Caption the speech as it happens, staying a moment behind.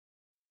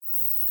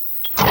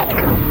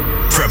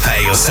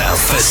Prepare yourself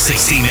for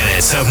 60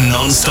 minutes of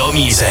non-stop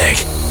music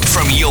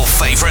from your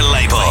favorite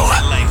label,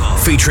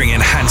 featuring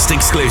enhanced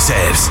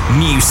exclusives,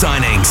 new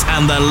signings,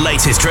 and the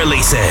latest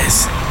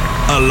releases,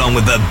 along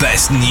with the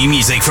best new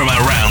music from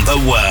around the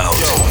world.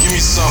 Yo, give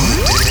me something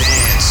to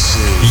dance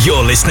to.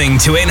 You're listening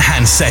to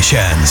Enhanced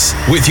Sessions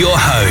with your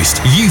host,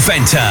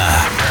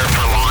 Uventa. Prepare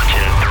for launch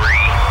in 3,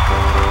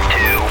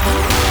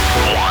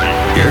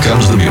 2, 1. Here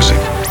comes the music.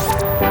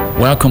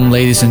 Welcome,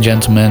 ladies and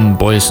gentlemen,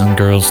 boys and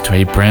girls, to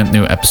a brand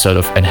new episode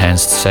of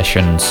Enhanced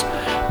Sessions.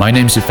 My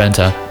name's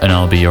Uventa, and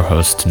I'll be your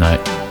host tonight.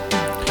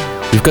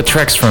 We've got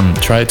tracks from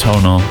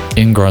Tritonal,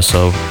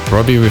 Ingrosso,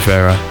 Robbie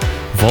Rivera,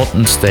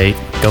 Volton State,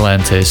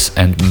 Galantis,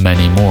 and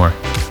many more.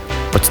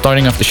 But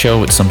starting off the show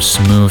with some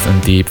smooth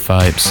and deep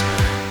vibes,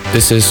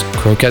 this is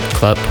Croquette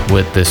Club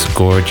with this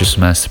gorgeous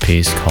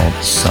masterpiece called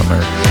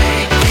Summer.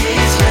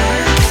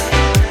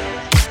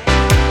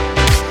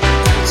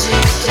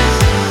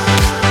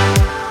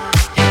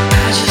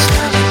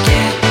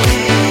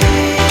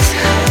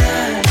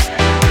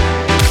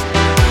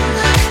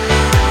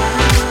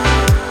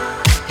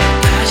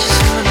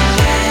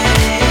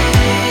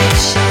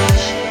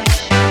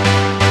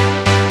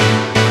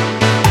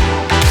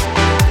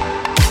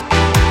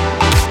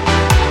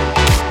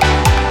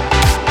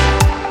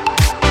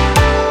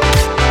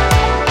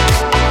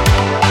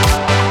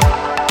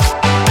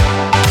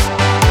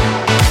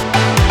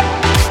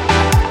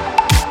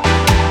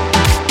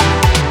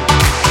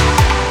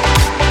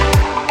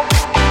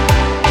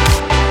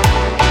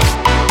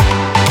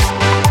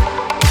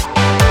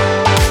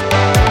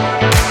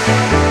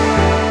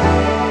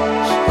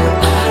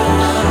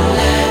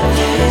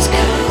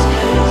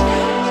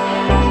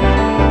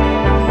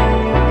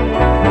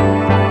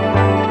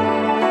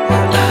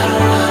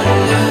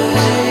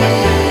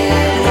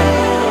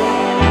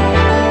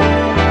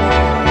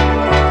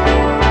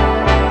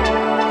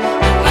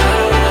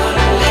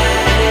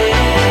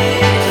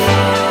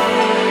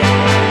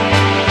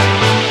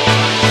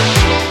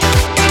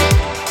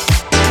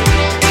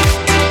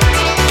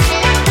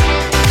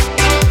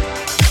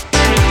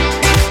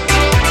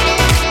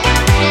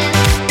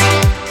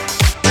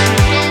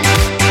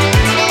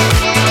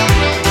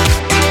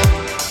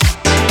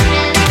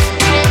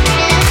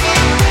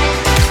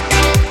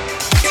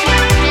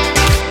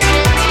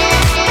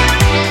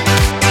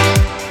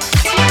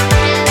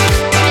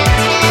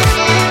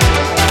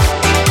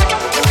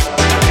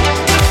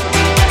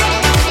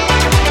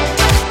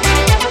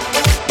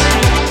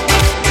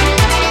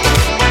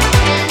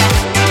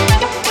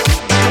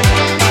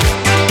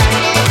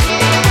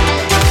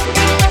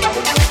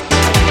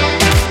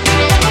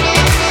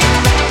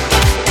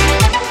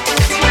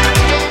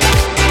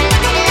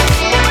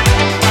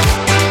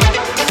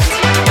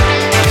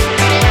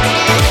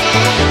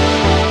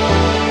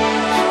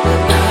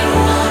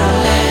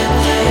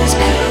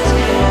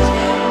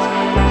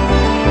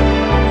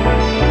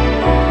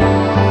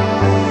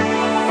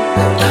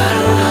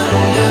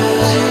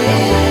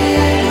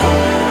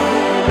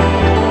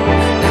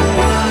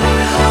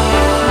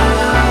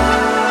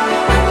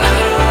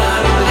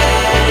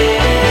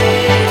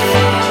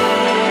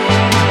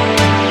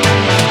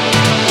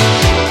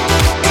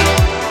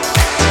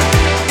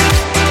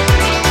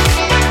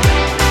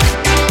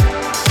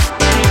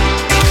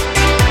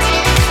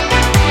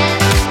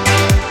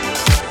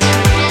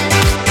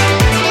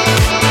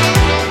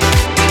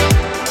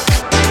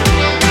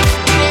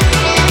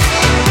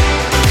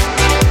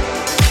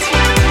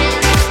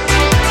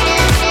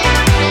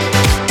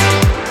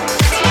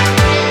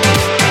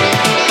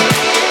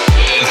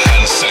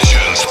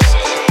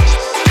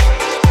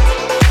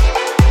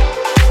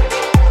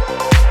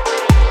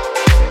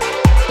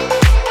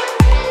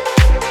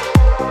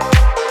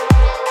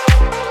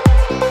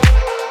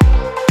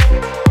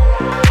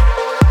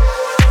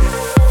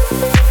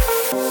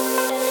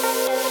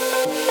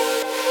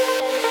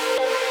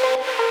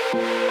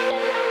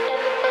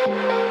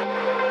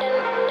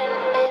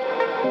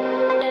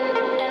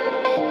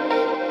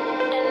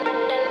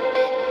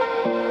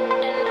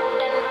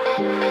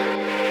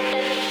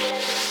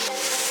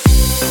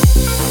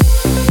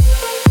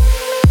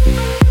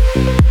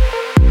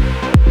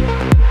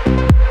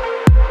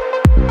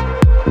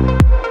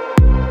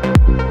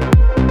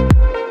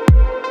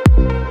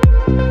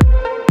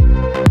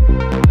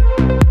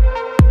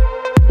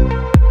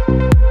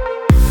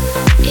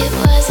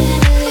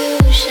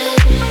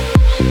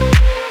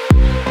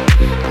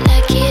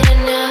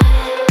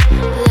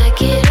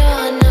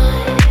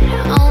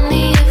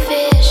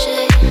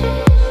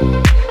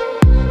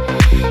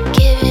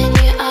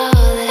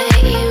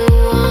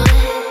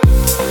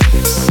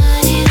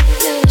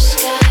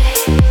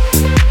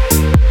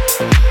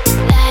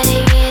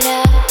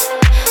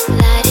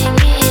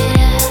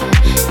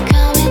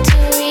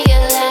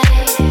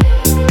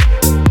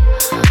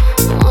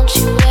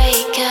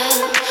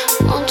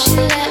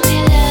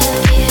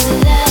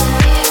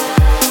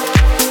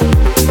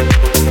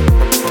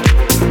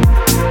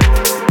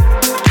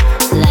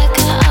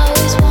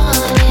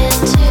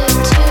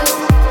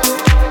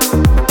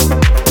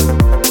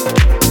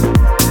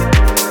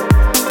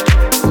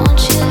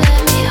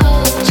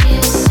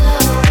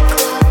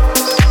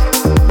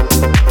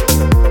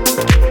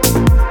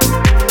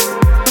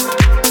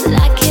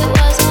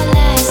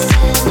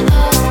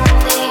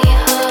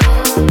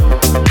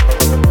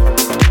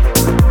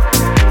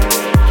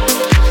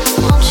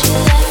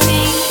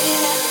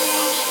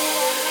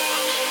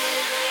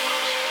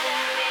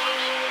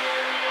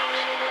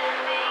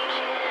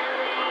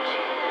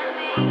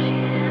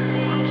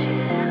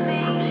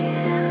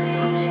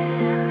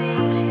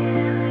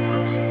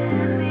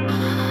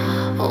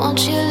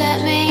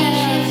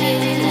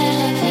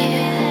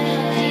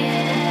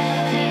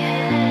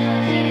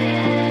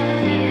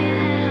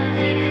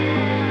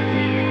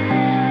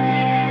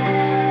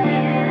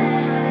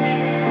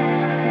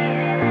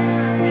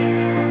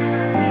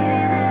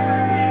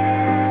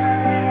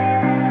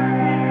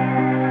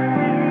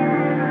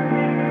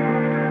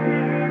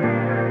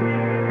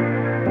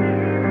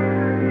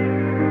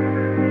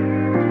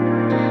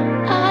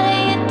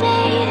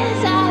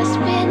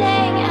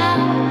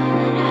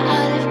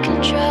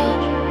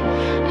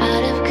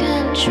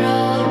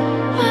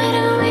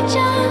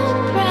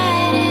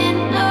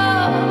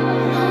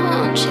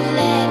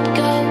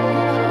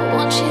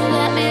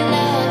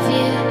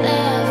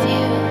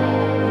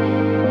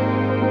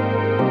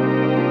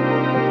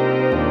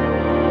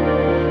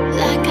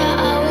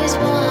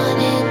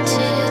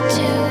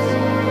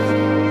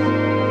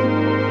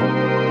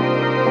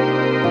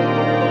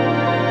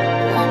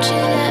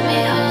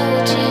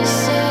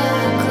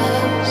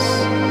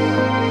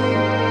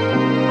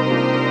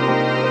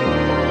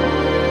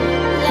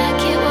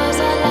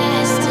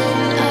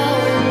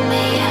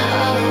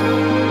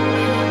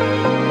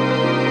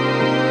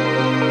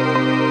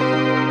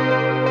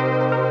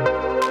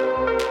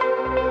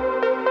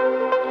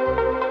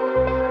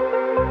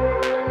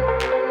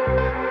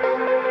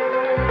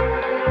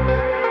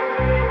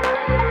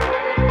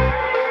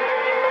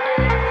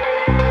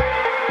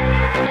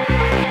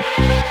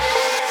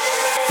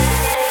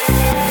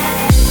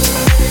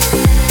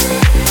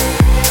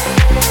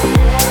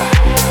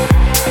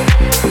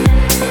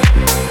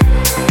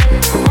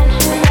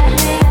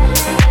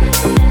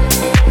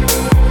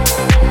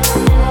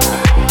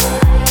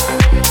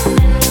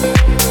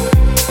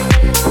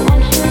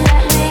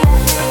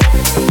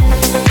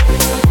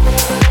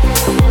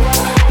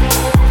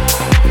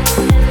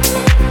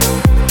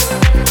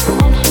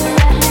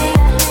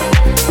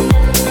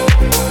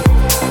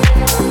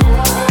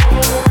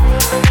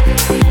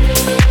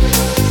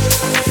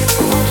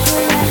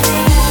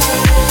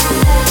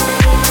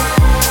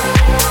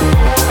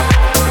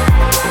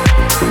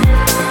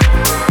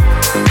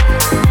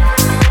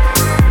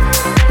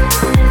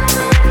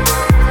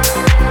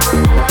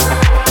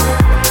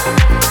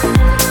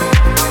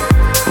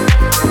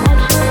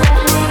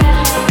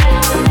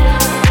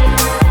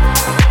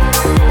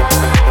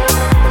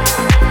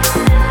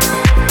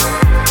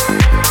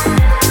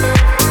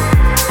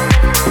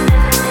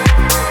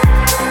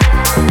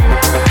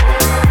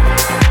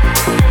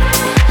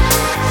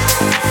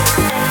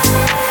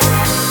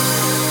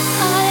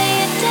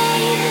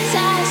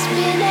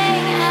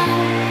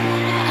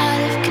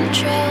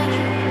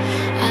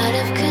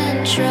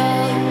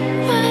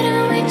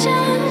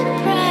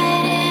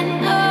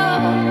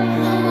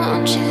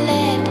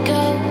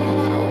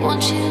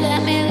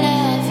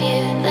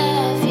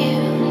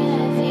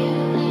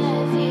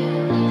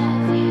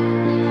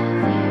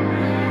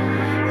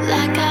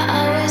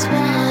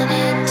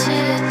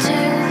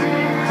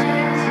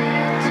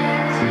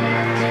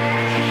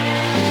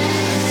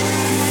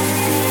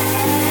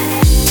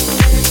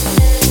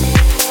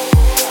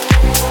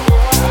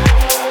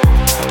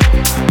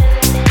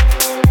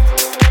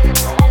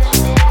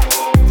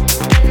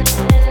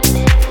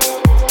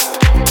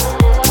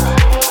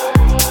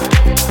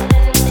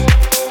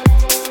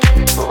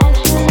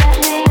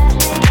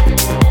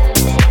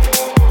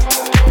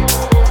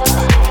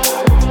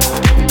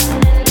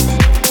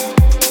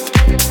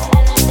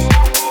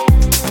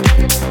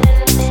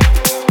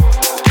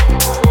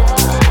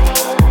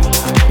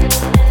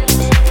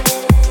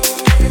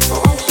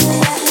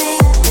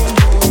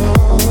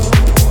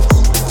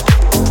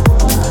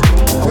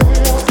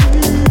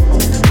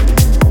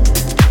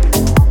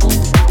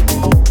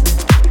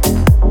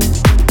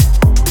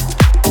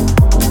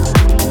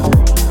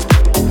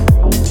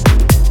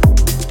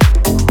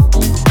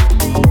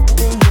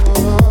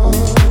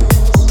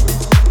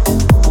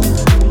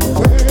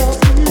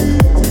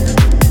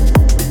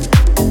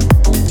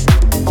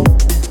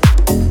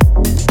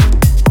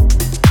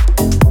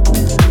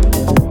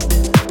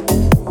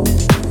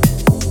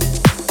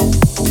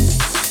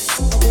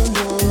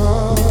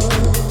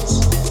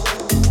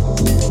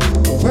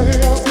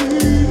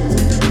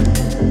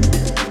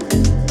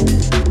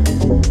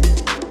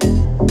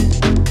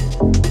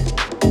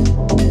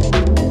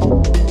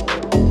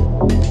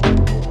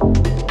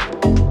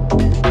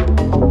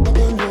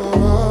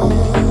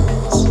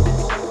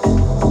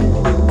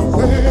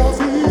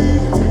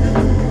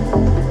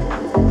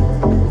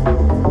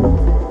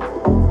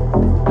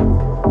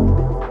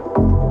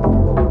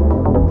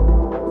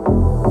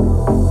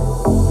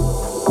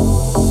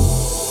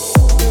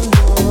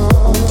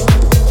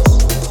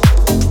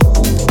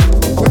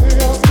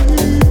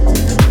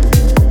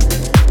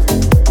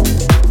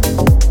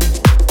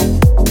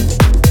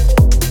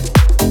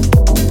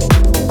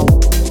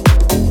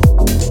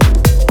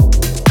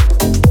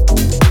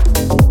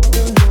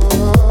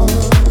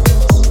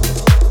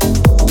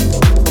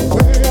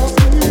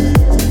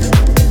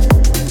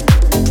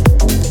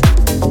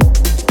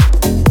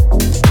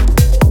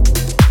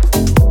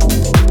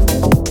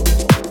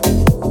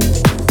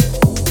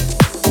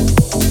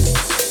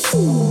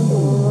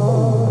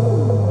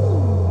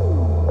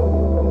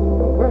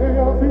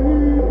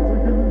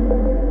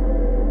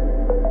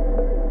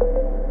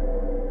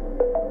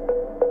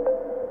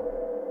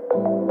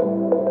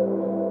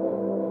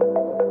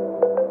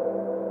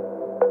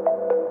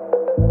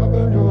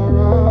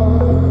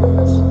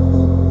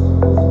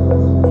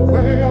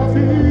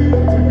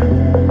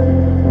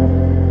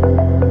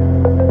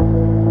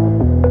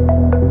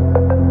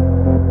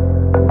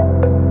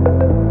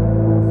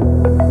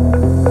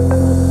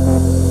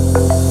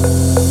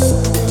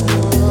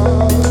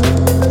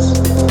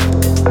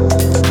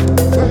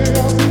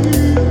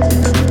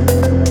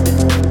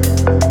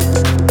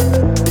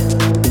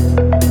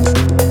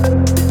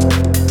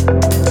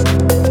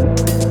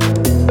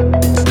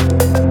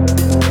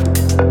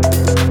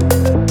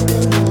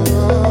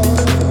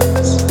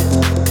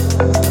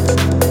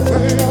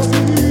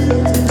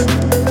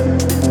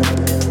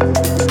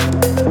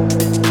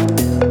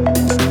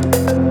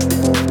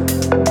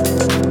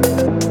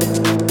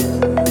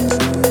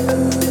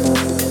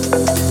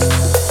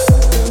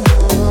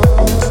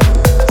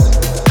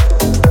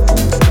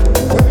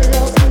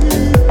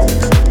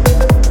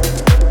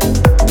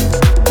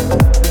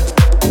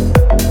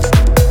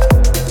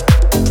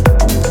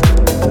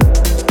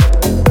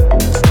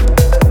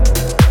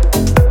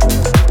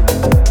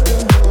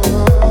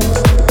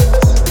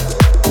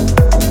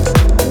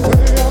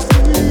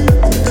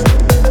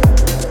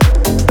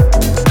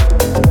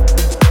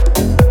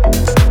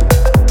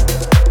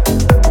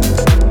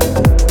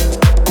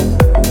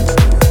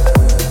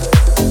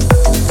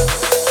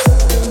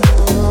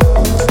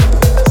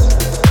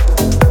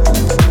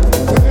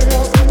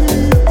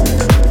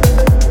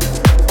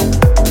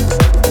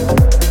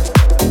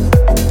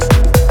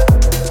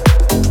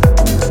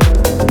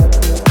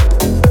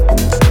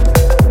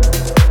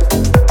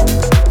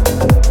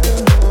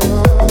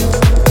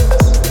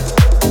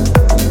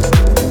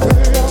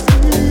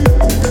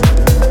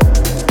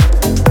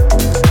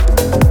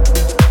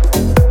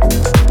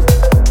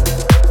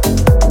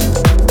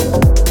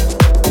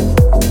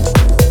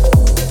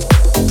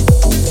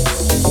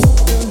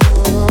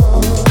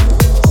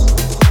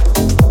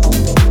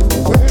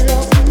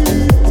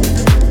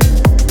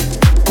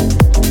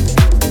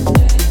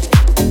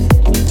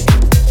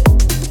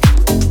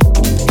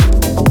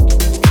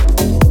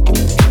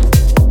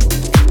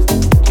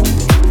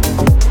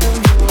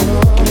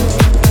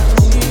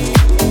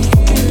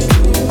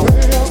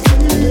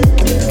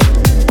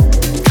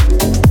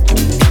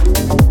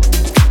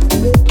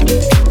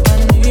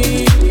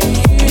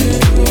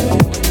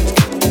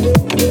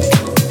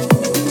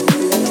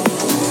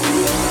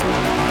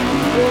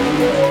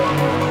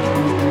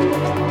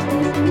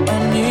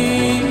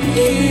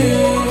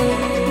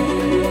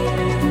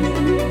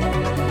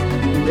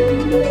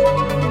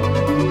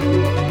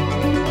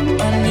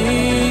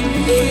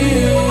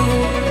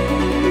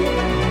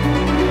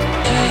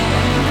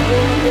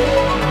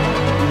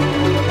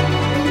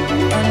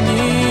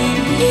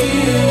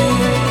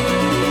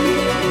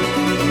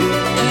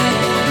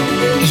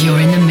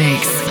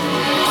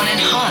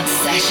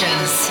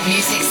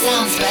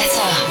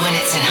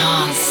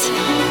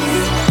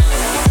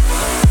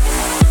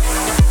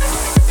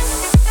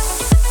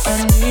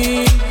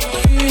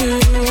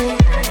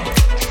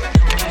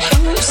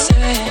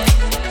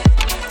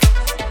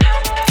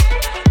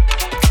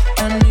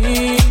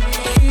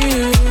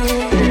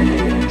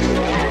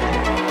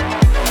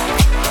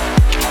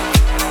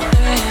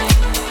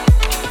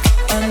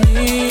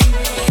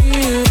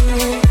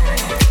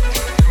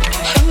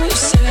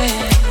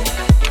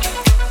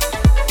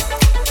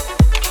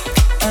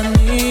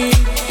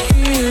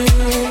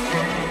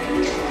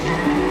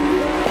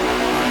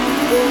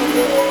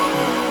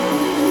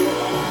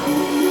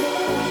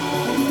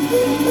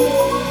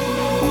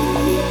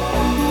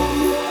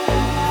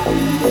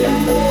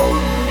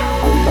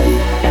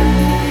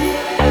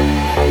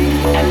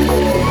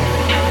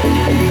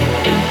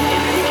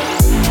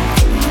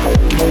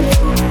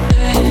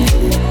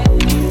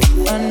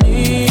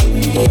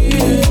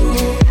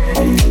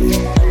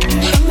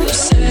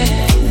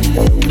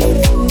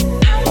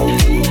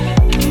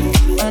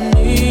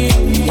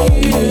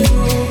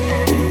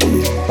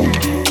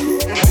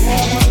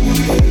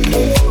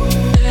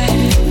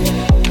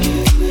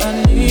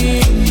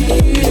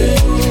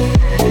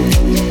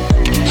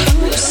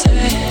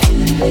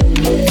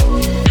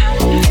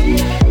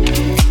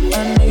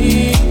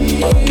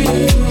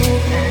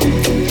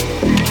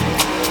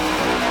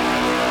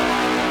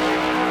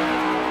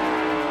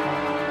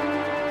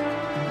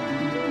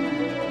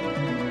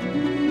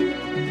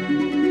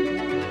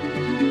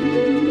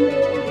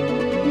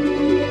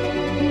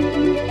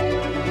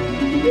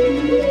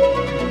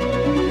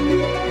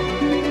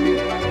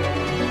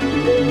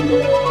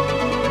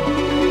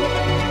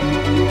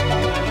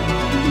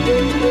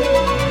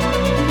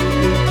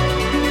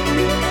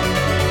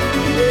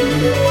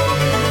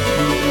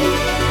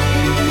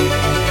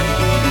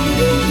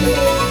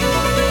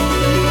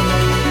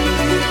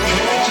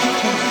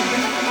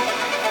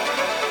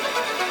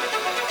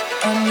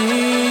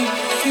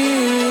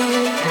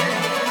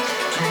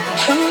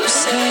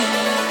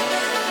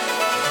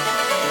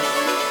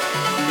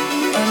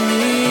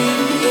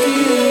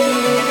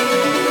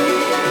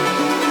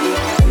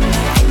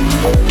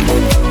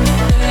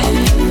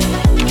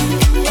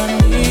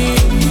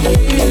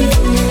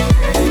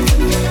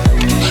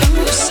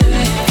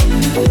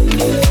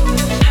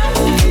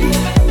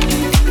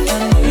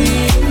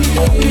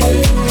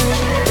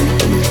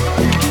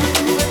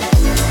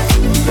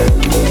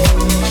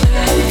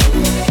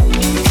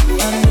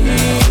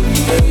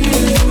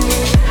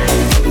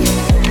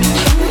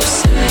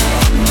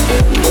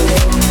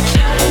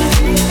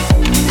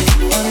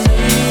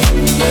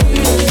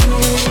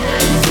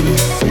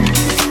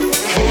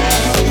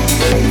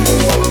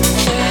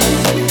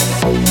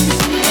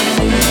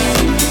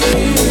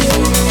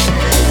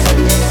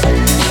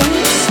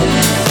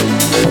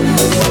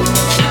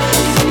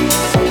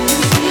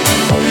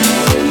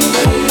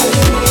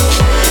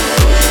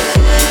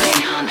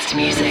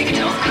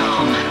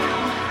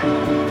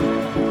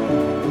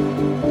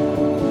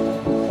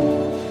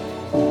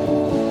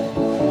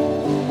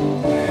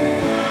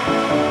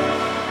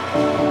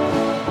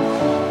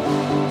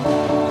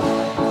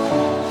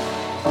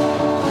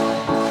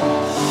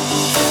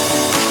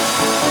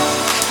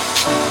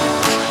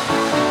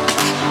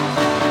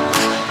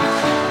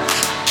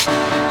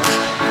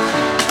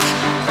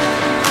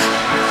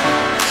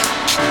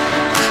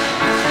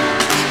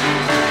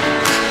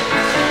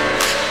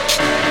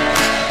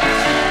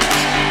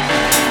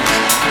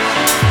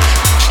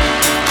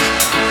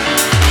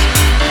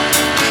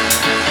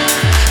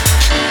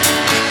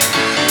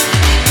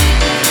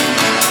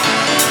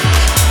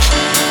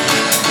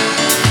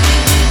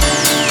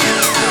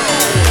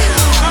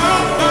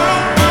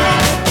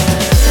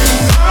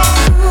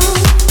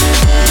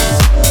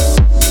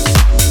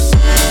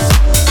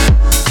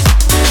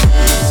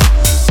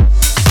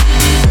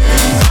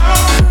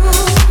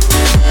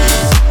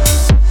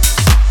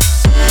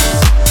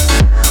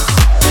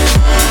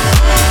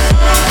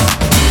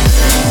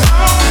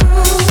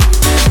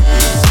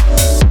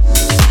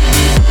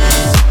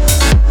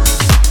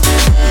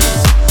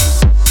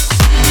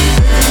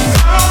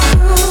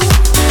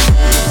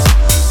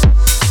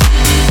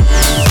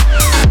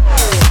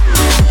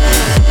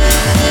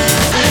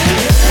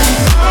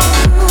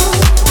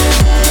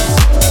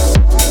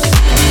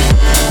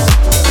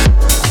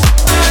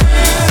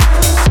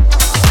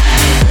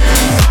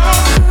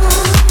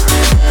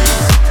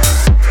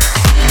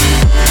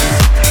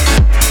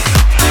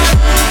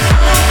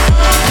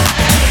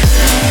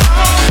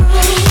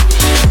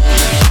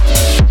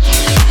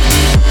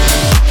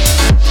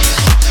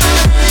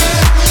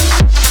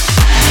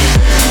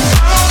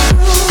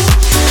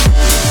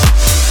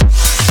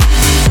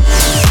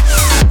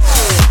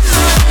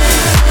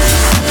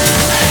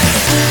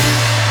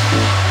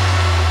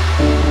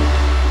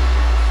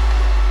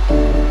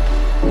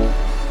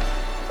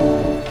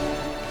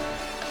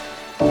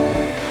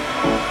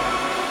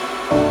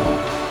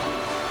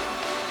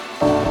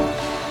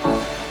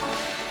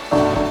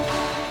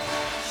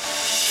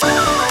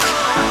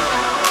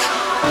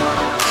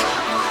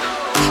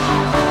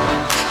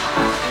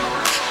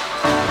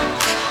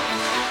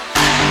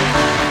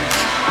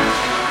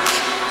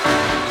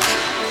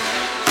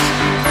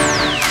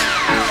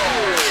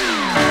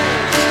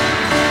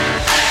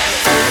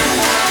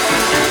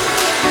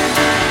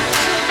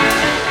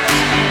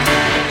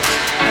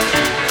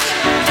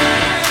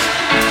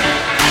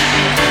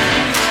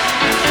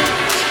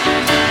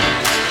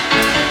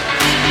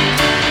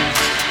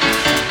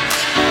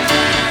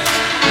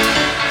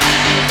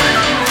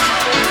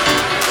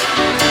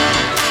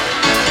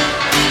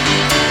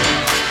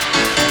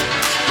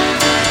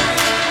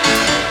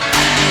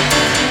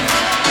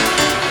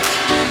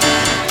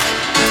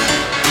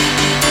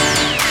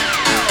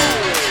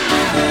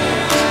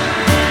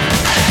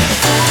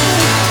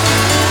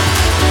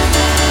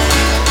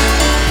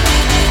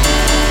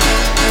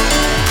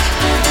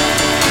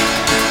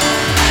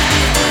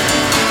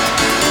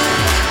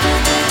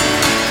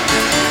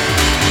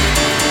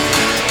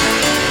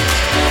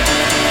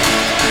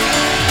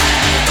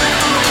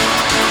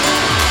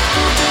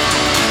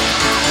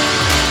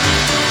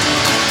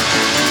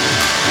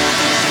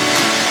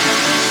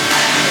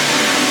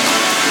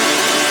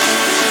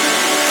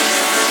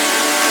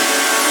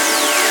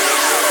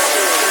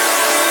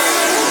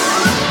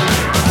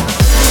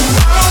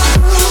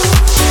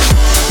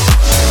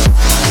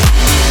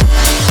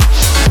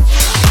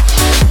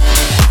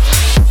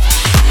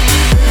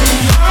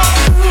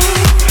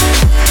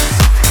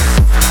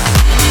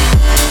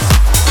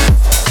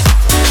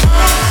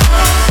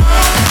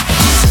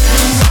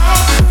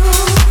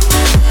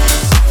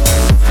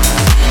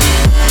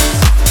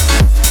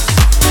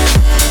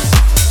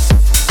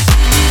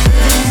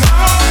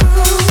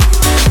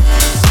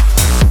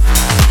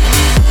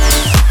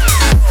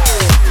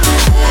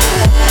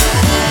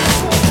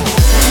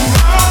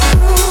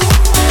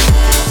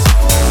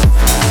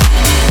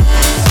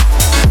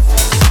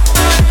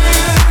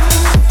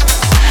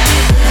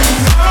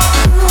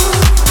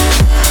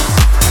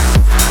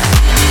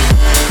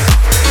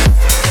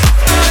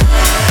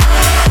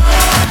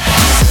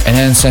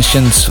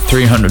 Sessions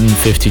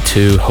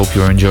 352. Hope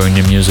you're enjoying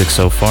the music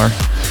so far.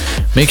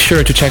 Make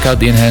sure to check out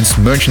the Enhanced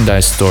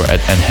merchandise store at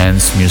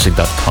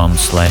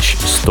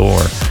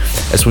enhancedmusic.com/store,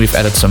 as we've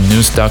added some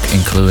new stock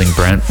including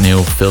brand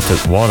new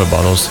filtered water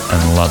bottles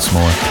and lots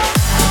more.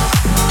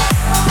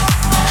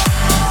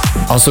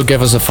 Also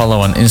give us a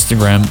follow on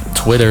Instagram,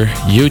 Twitter,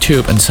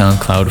 YouTube and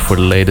SoundCloud for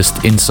the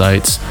latest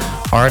insights,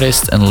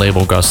 artist and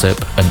label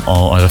gossip and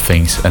all other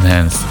things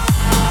Enhanced.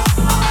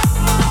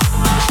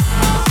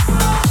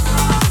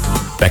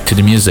 Back to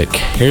the music.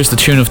 Here's the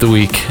tune of the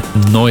week,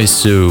 Noise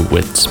Zoo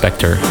with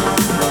Spectre. The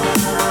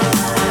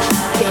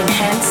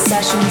Enhanced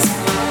Sessions.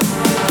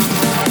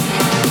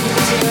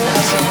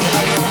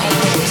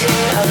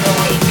 Tune of the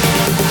week.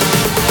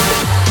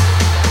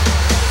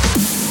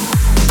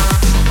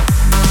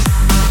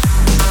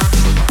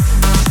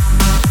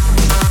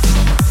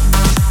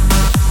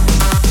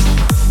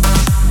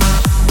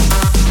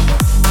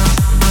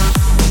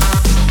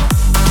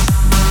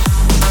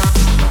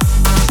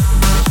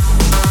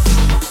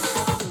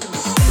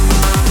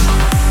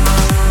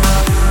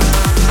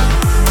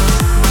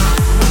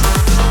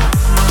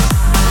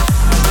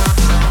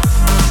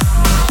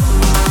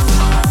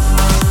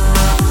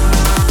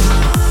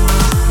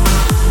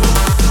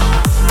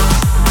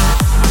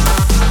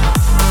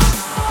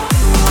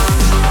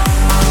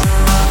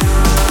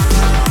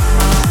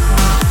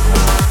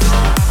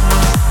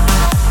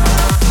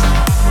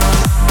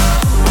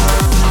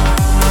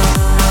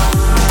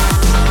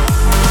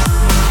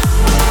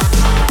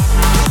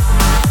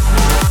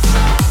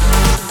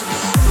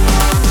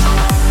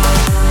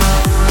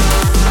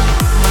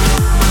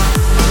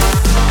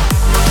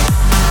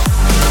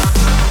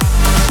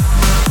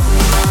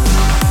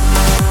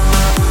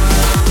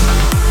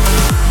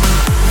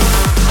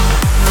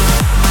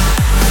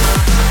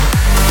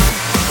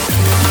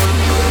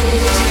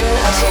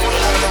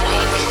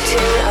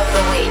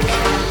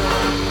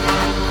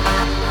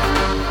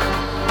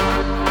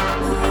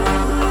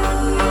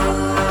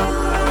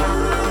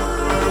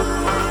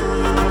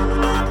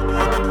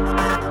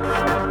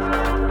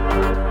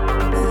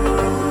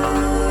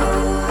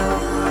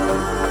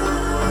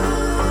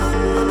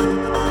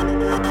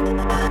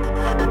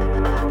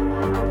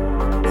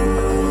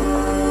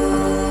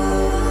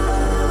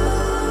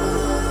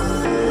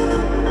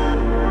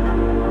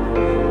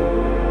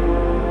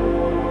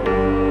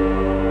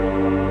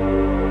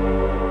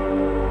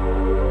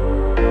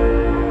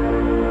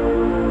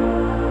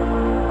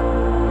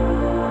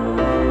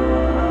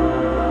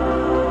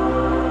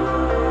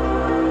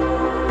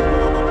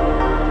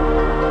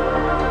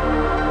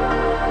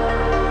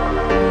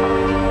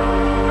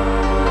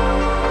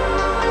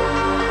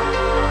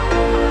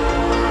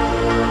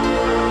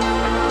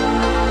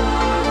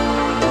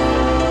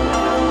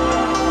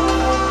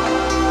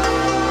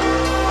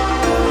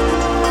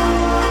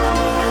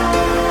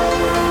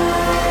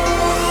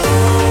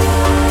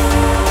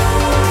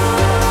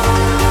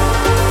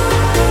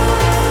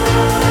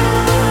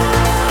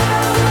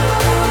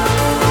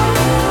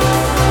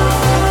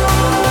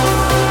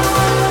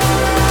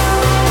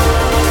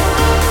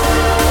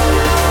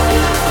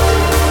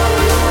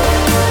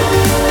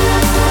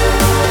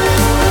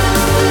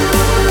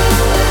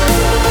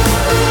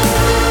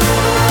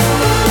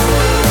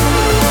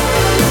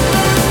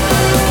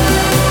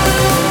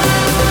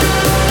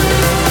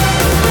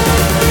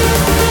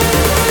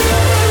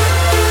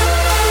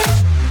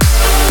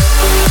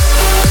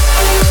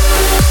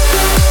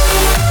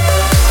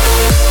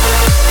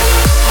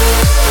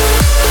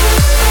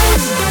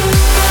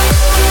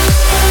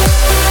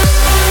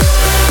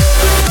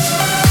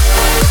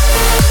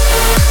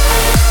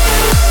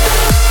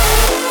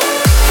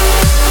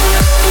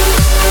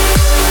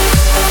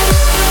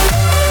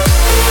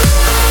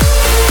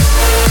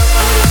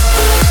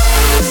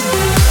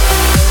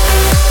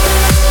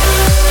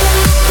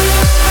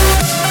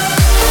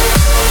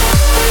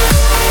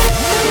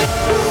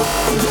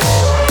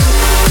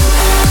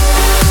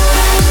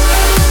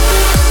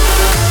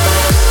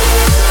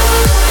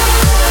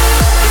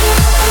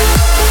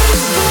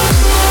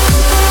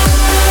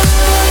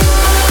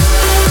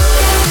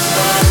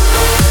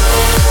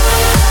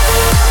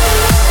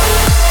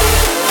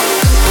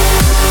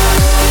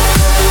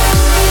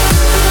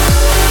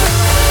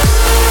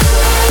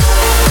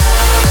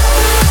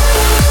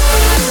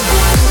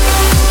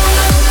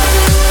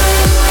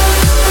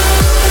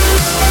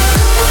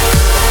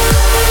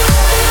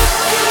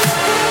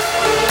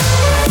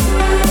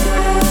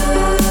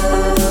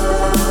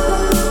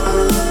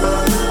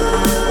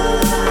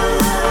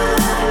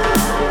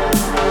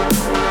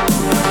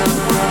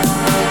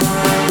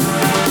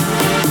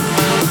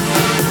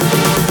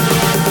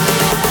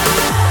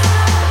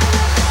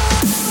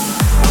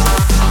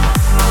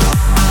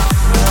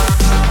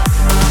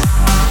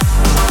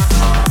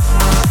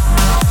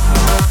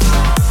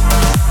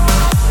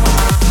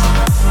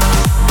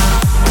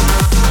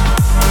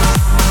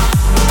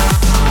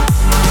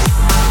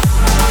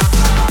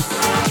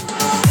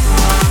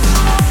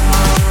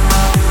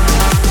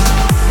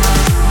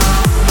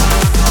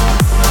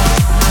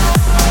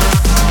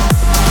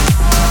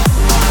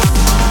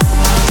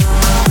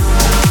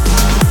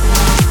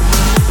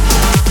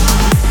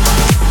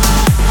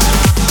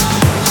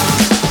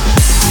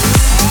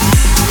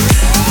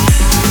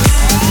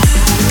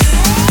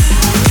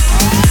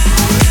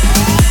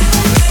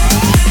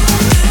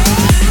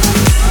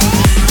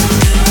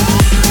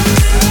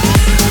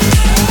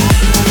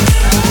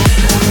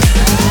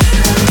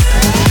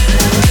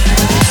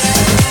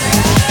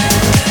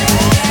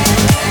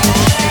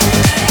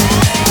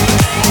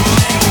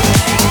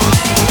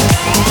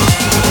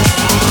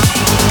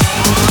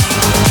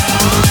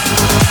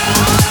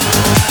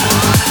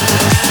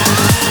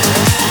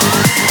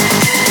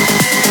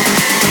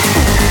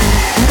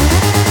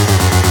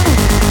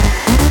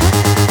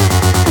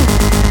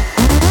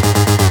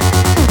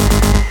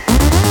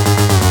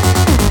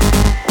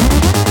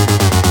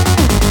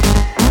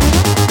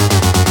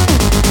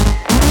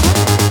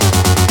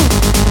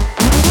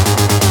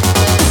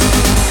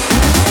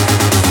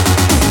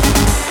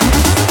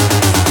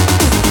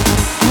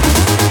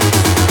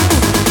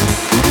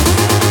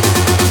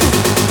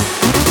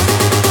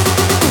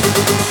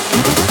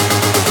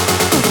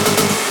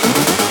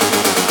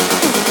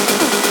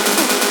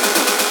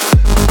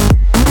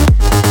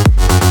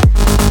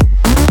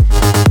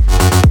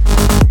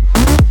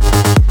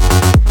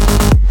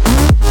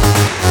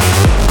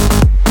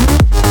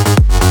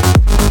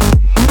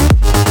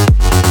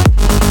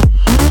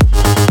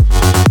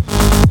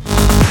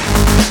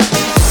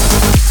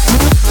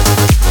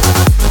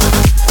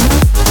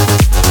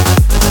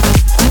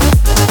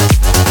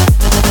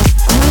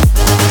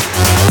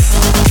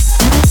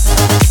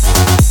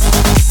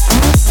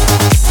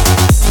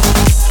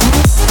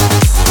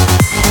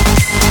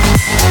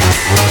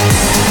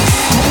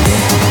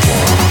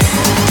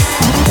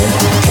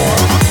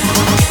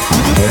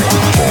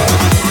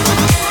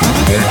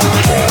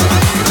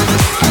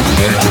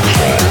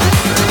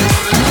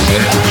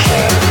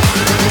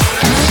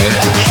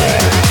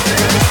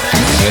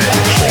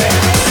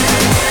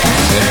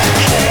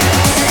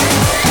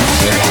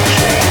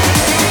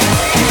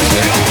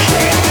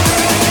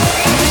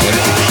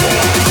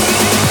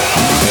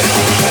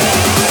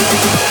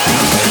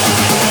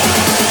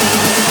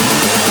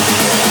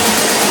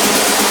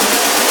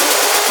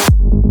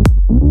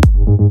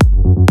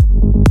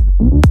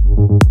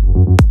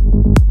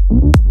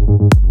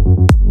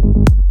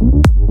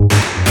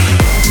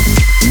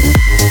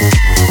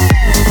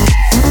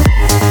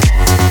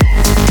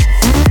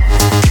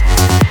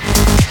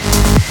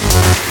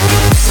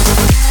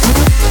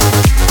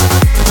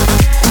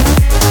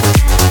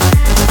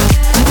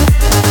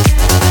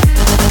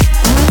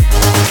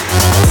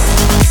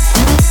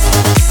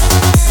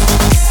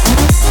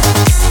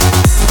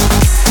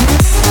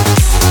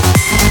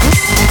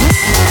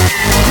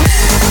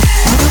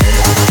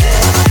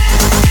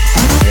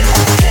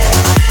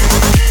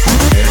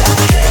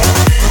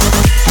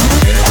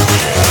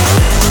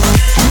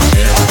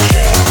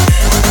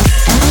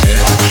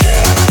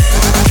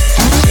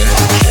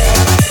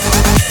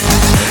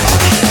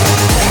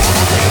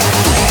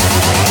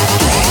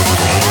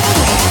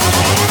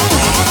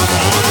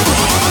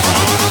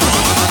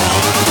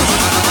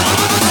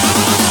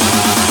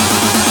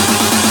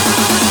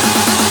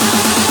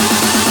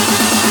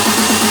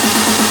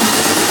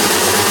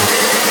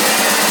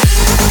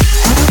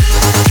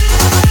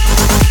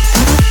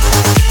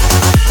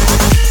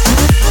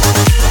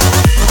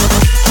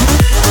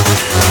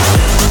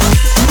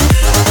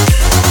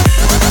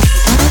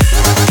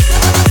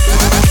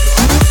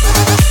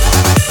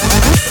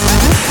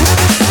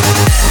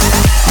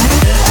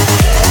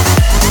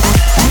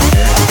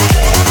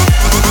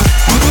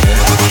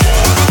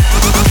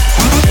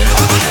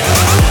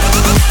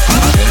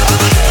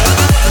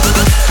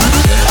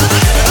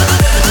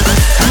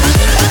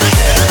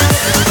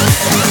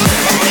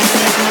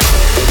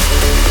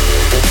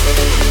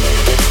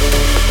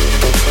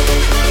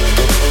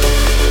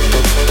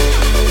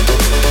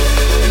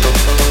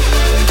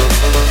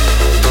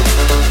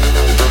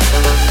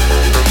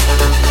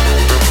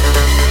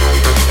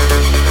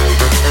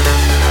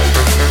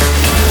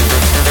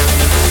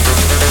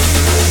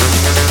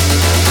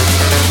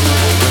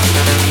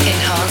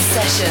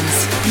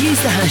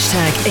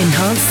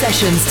 Enhanced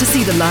Sessions to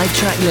see the live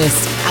track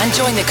list and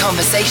join the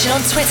conversation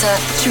on Twitter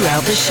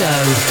throughout the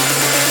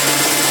show.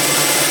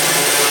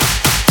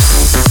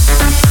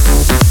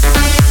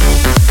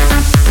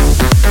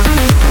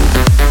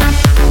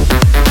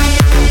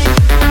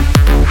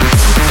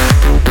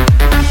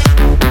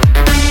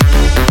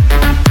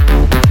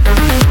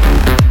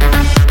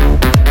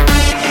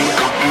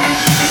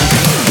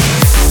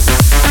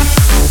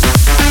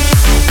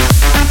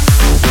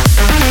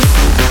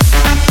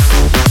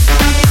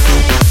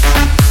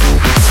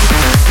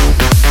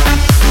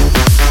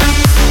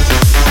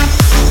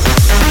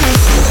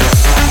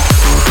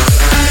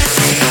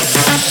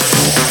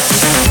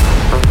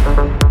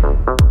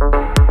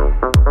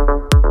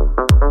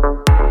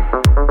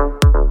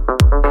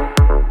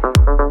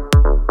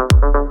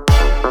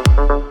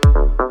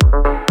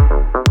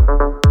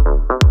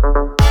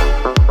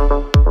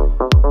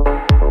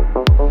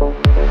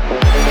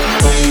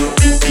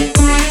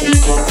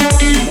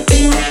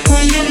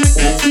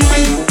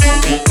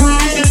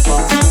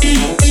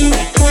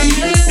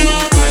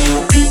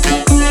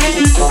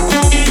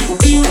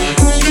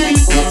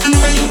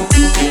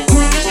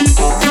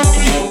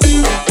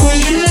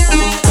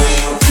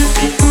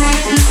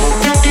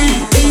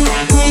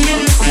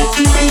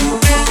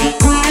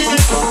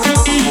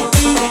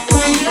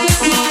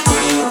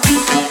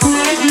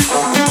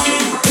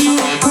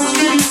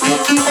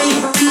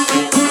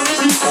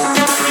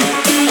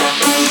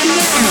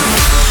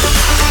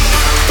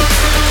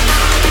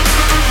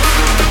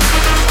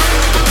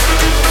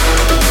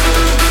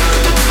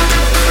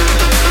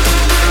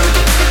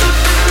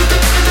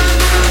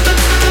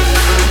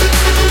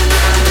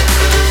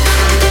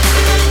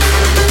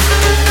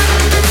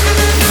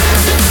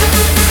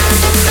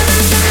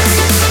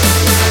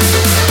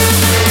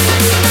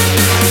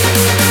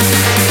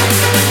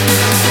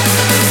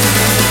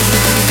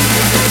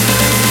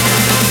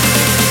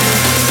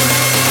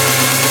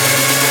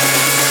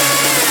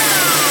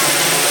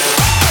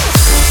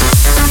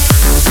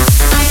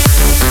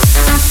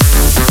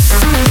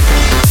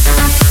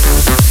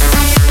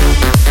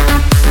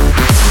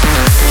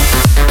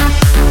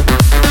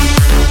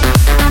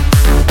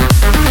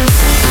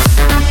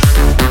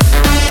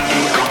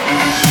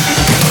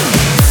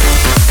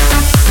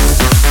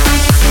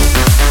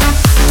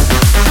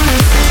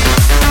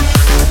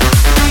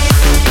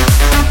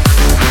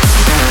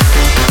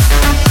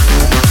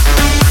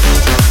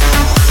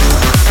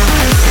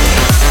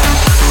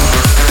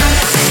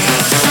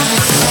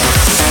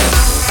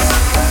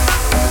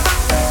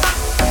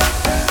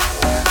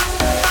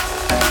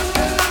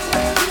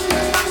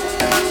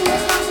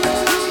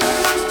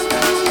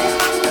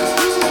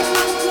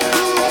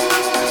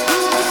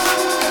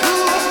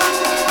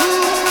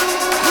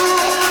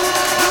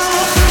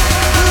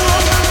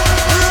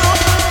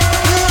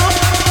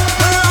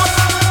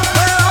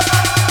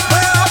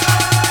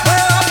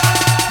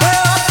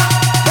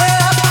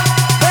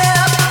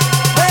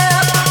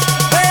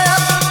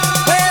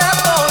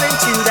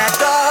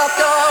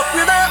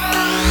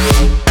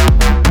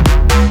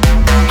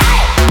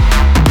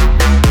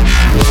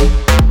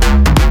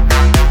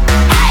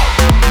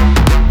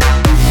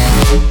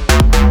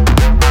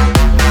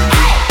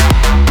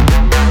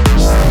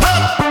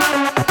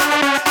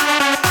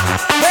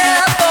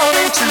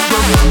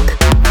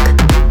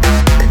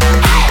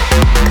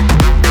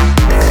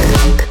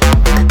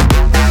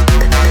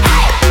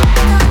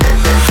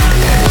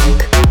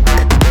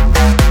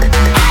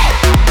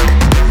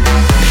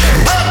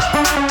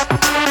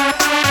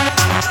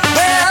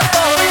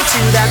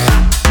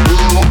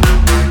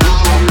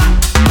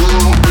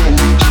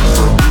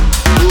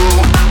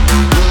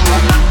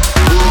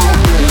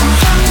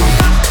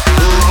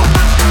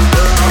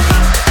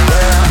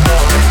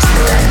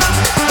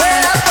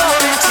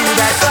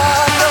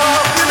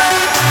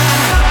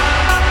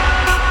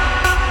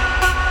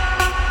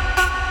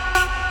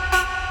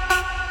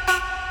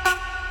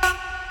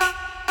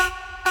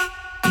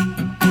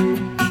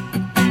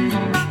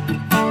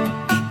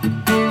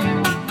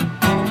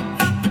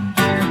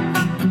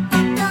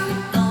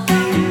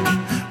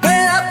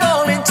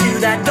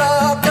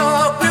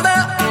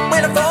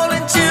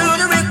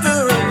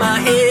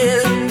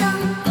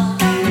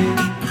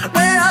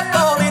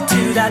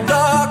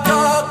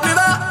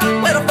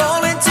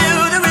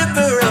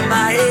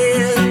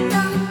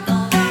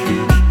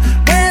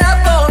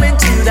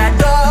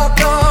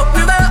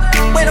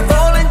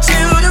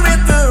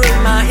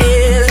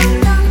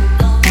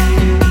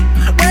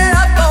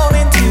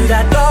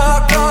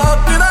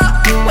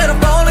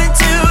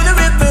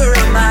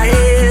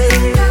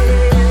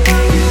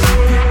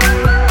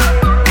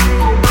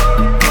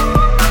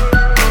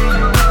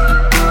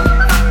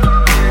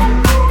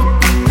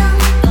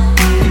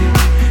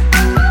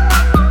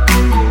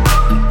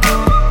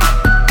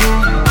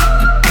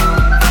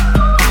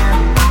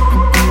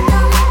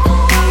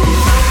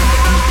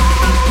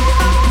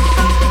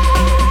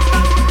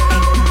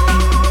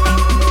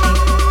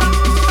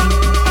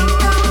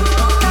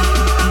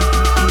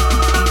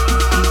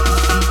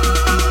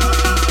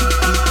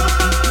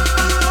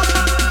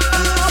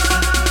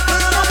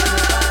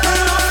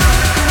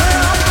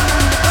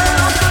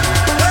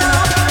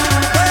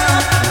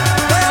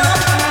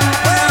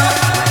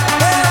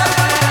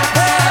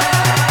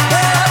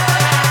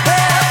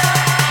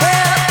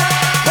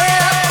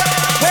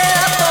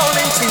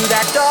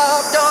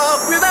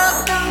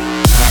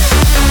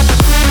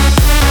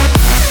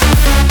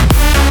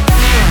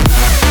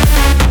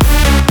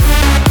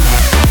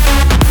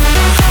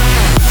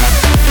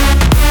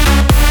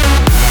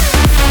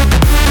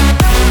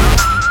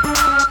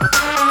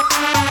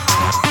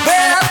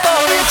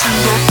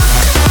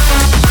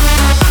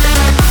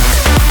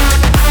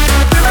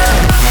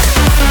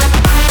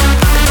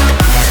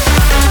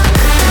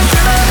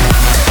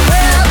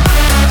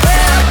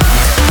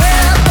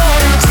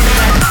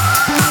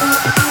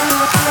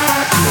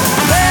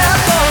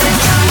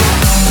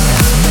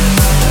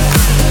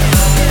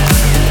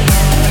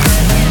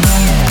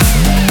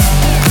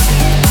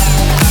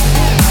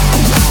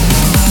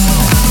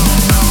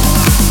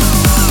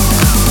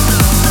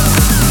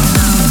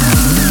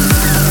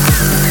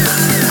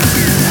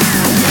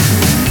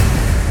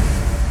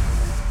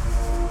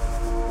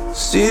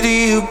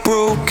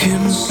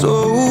 broken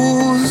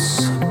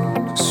souls.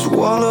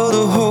 Swallow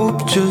the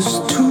hope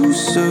just to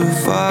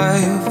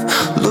survive.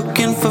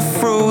 Looking for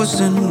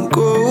frozen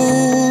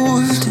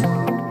gold.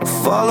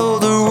 Follow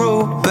the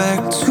road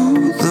back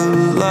to the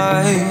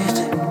light.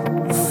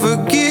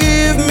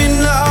 Forgive me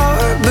now,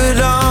 but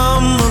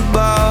I'm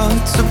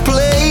about to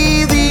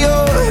play the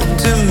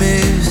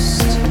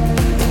optimist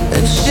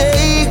and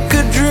shake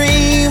a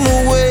dream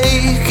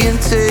awake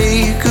and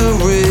take a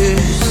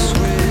risk.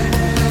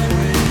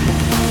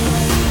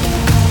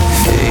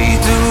 Hey,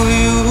 do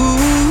you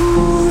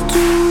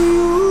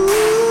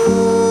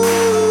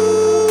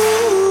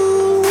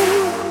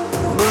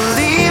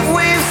believe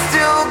we've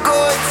still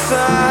got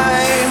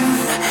time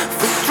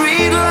for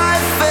street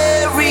life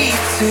fairy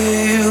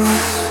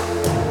tales?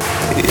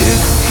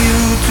 If you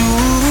do,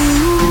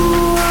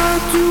 I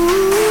do.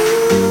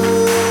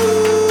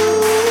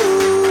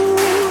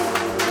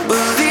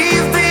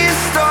 Believe these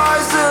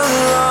stars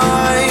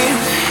align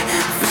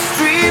for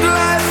street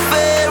life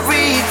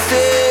fairy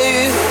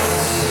tales.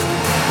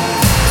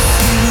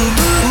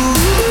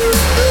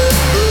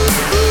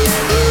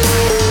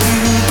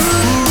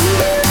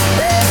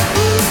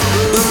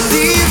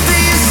 Believe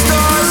these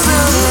stars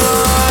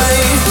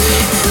align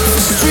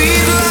for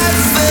street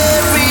life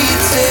fairy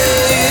tales.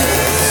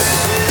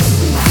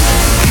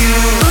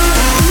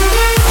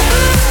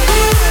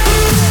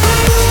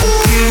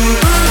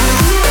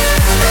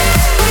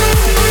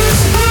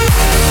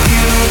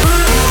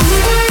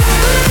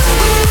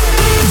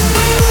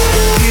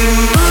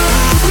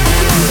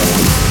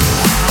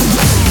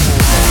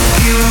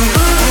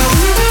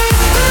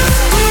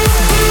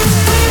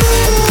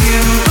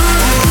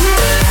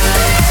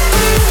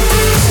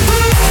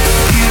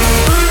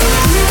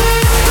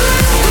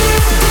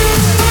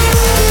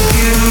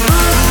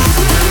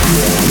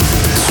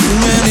 Too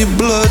many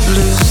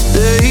bloodless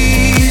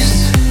days,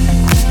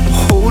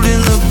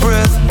 holding the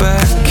breath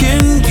back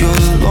in your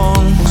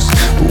lungs.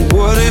 But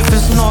what if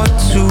it's not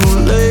too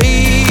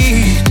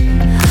late?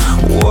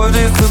 What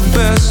if the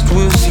best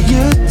was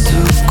yet to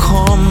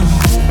come?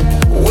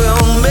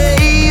 Well,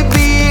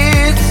 maybe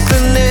it's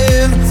an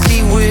empty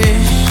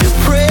wish, a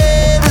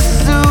prayer to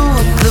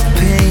soothe the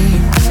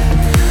pain.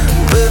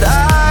 But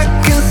I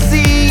can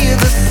see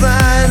the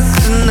signs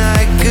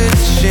tonight could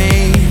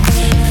change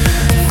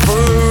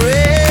forever.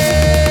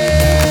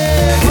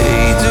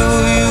 Hey, do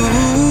you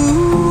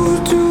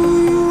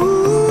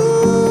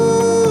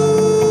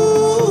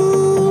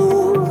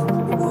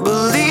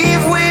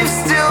believe we've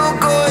still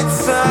got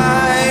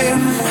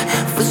time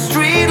for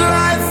street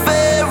life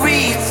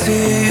fairy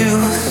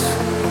tales?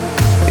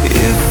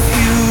 If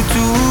you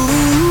do,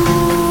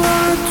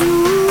 I do.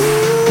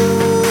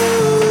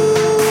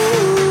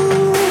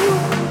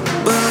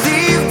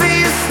 Believe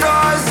these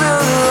stars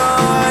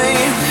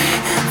align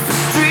for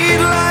street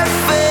life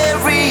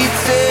fairy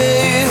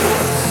tales.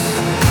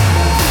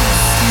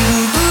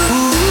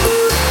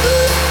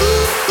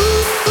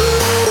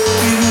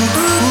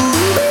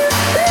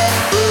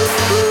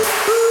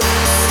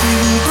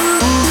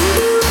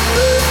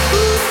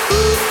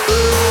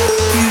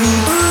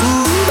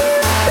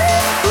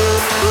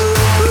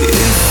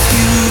 If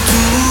you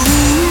do,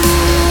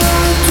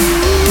 I do.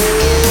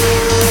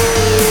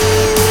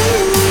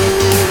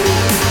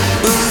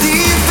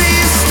 Believe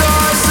these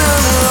stars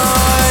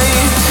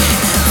align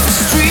for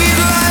street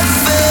life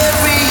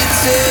fairy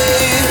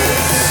tales.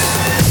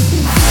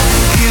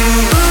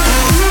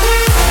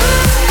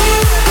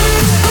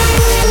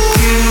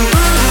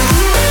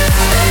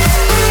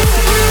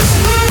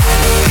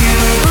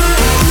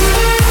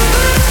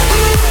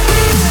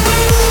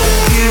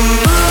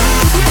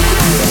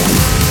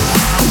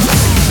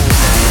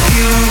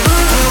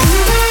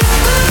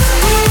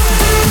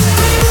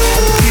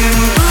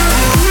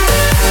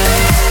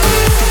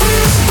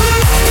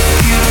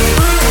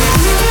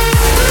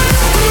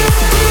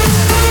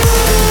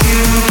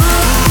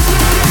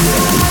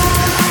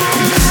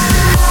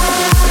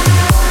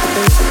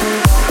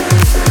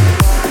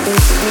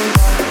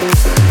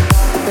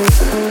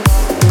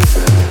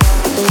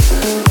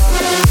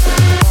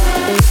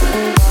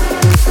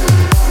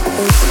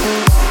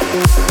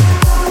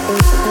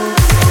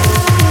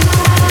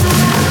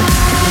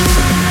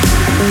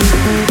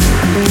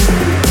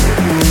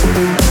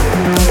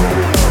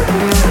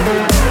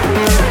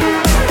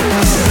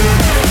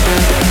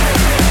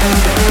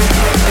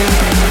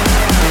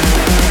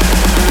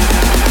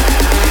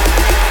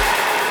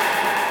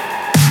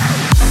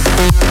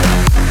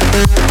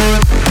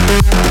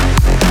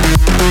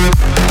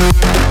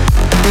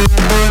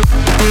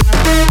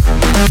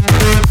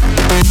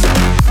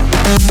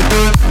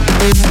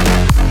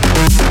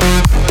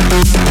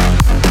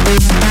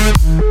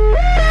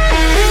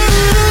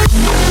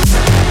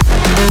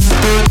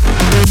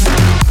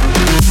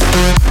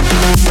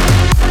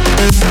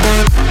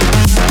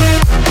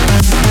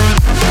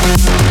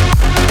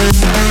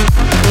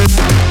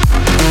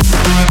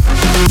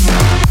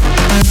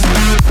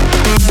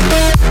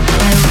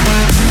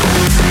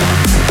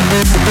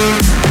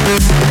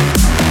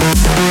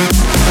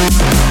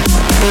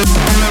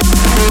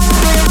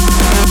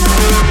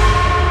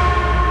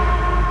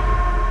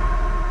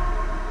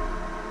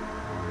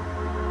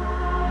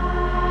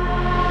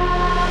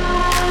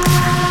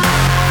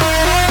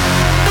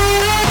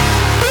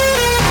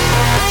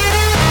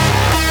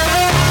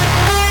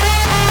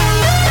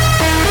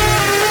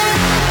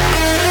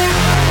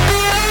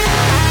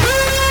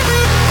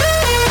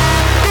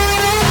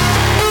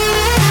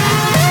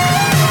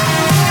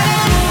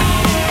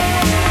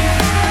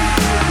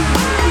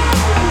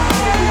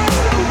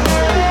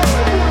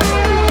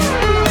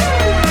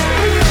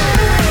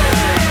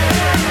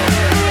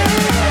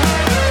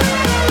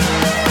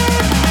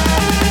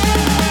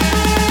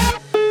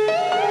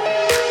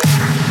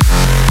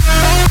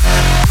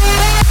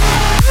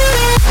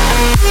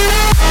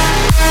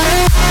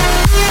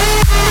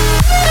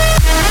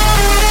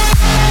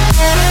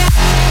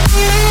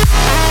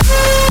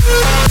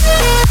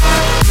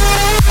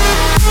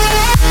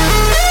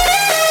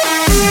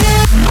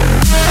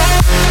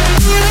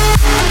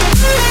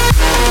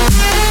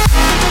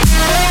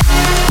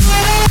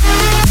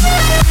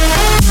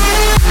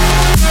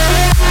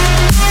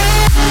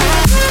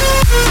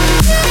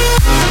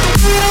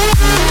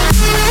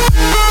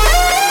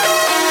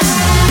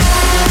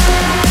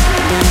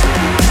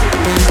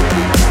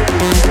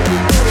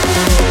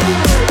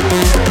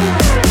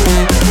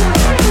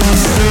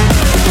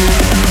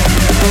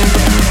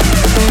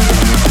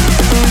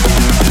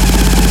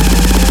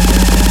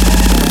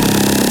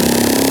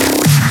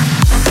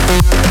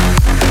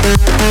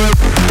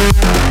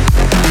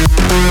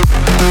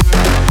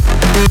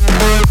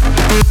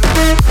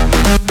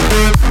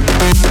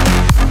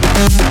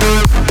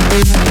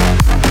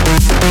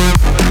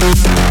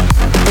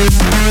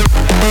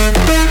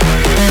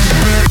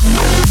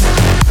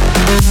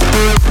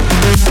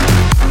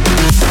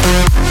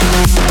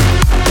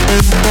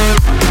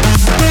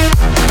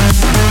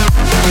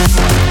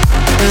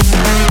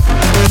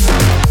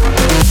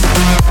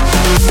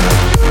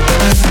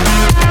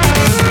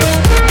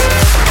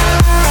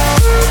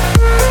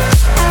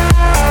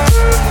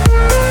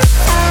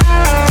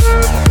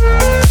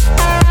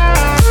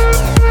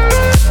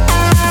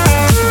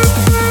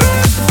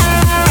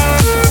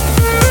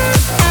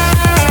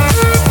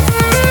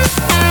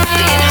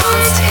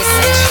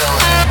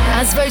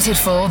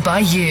 For by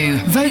you.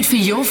 Vote for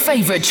your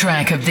favorite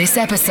track of this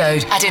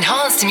episode at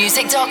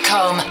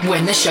enhancedmusic.com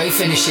when the show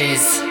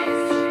finishes.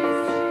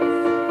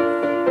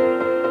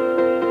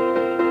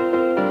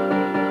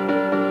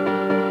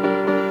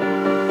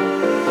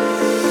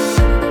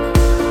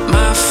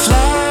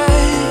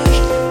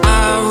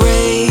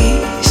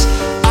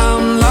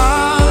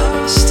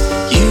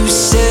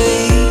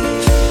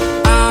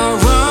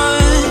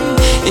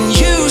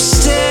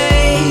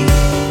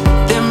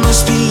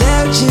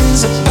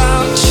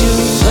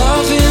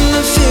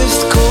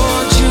 Fifth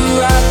chord, you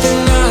write the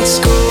night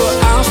score.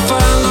 I'll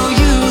follow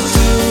you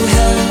through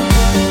hell.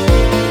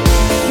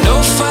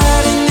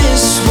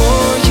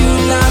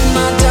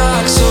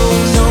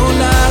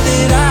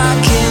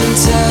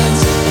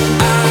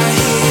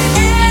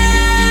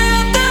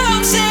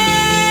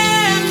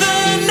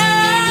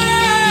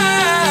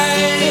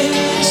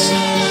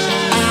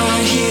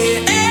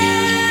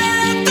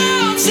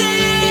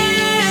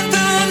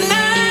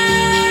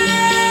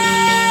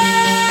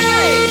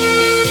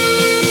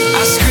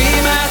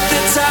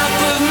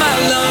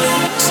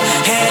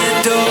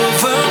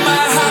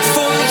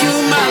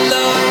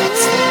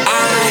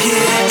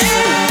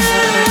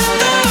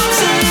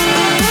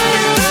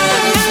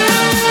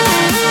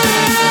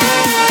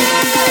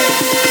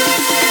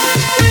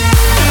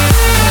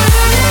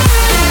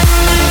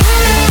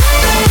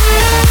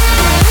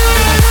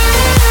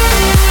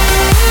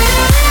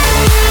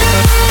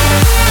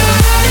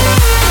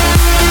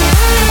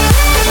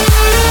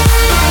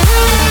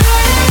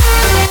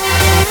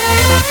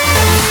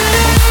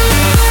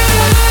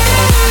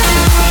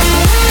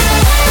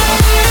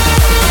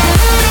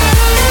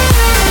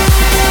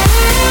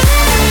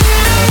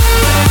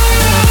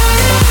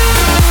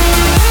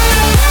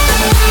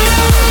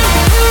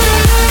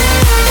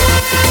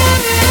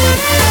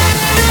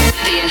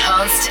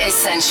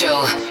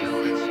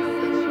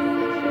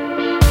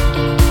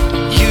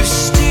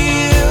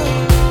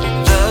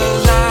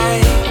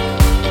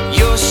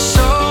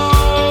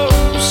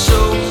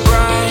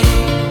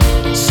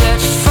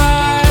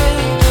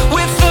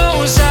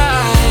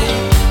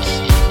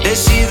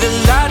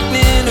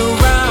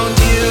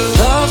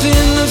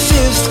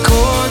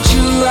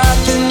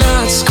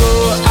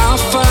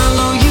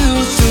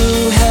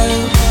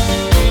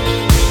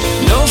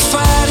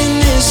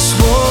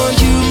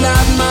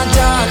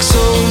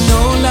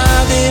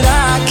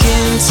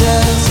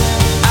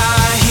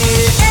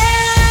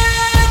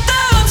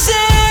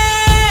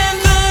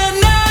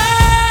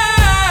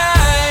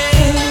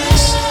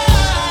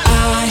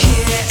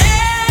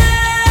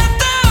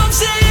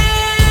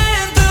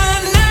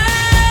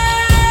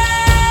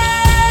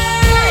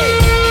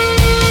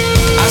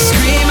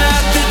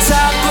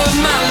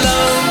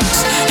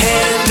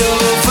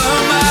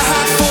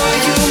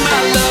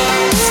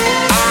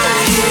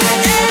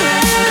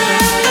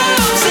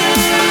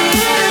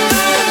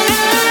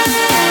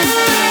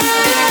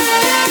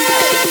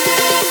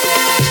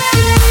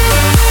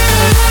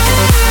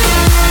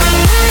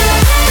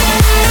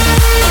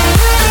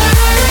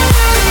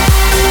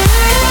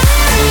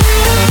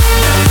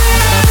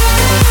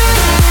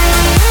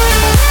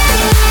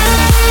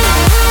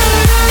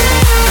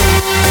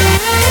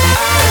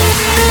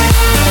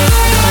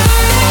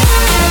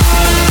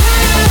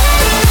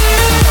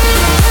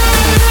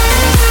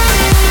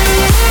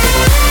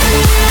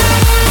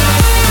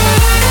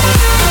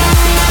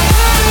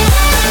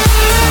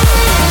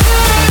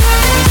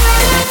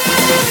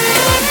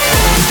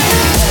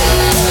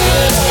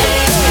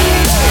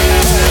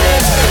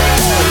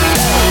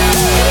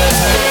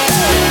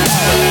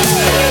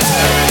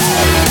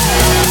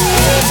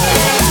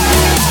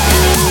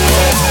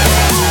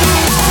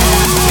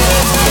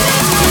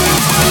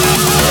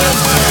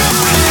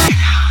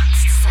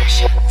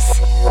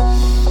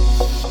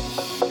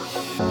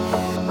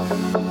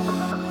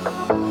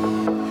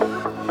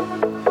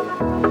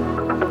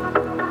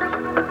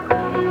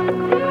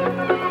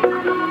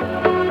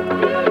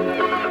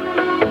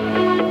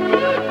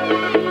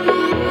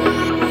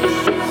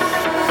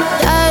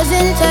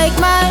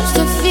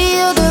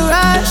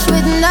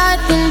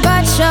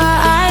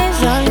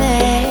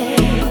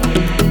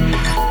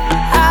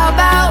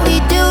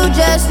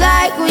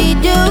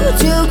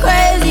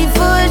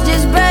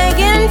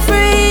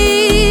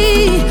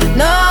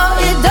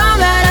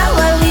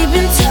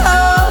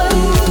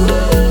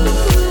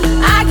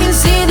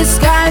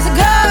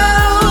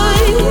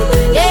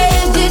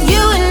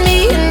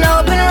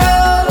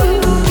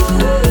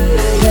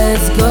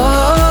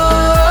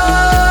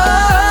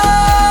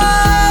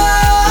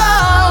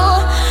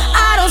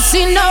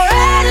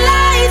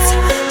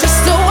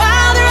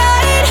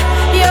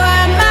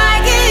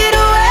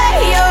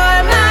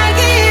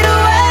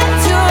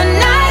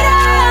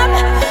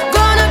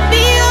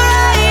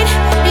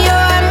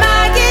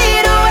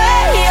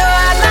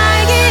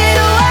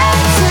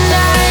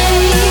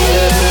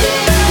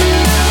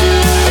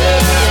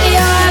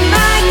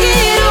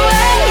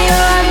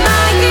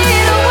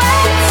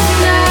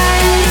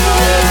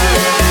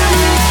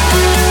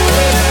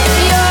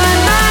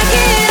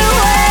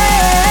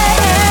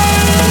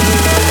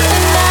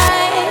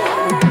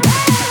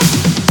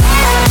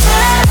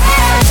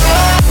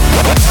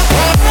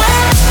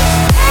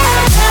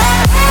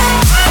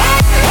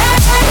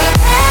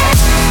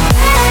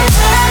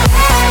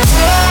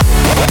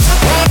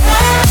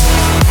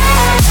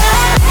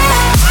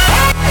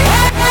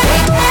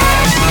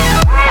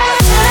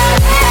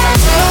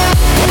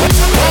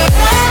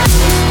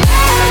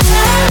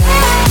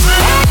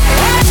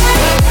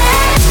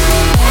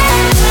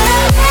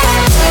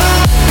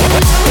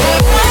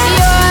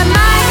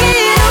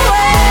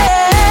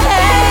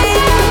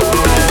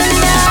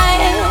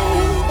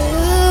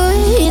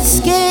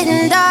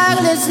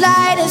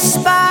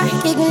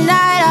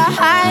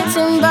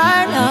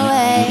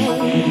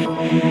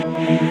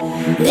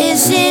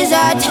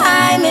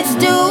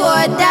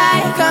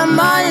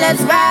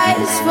 let's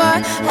rise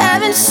for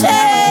heaven's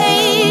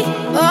sake.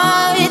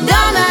 Oh, it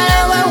don't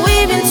matter what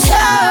we've been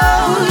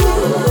told.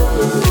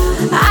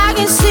 I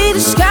can see the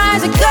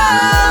skies are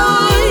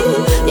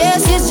gold.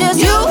 Yes, it's just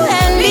you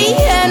and me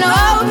and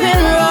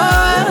open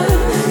road.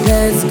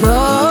 Let's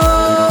go.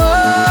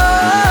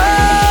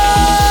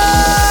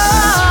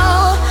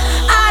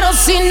 I don't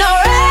see no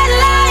red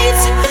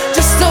lights,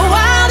 just a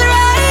wild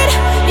ride.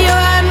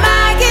 You're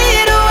my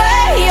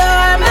getaway,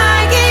 you're my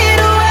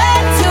getaway.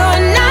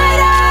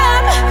 Tonight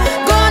I'm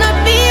gonna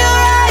be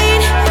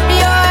alright.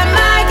 You're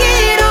my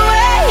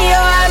getaway,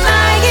 you're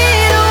my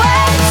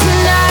getaway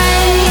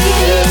tonight.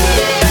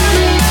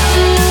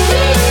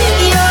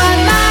 You're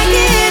my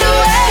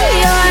getaway,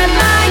 you're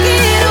my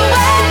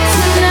getaway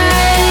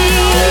tonight.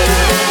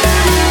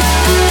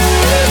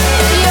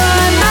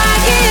 You're my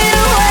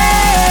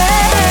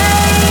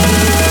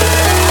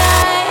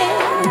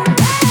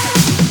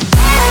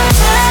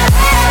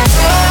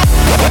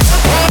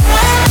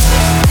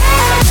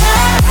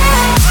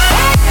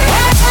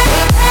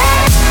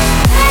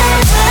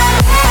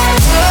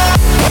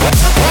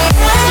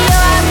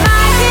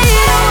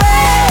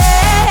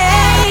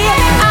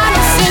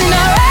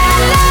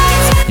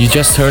You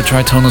just heard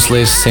Tritonus'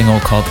 latest single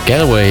called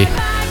Getaway,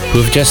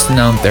 who have just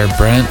announced their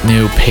brand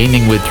new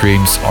Painting with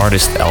Dreams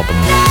artist album.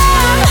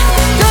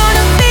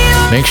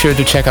 Make sure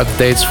to check out the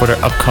dates for their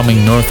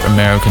upcoming North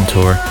American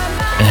tour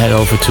and head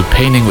over to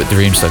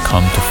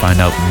paintingwithdreams.com to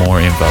find out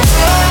more info.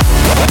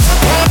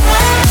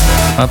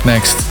 Up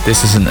next,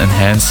 this is an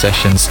Enhanced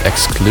Sessions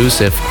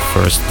exclusive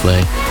first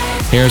play.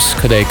 Here's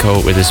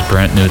Kadeko with his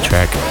brand new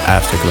track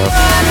Afterglow.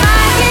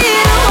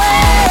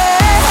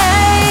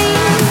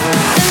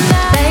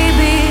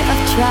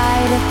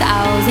 Tried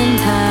 1,000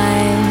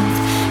 times,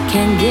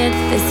 can't get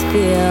this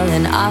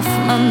feeling off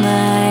my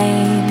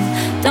mind.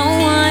 Don't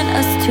want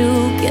us to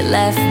get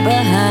left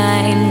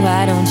behind.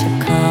 Why don't you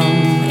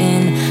come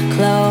in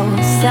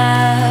closer?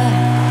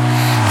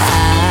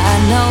 I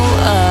know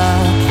a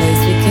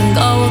place we can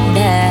go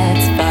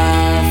that's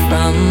far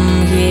from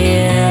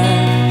here,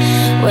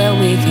 where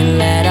we can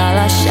let all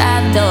our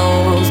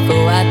shadows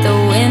go out the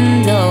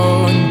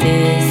window and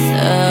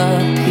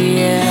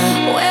disappear.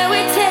 Where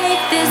we take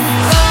this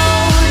road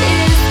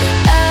is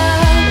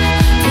up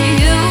to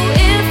you.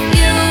 If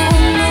you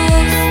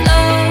move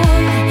slow,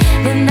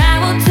 then I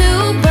will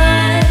too.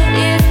 But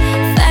if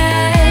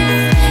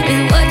fast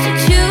is what you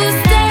choose,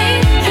 stay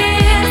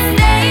here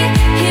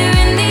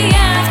in the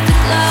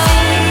afterglow.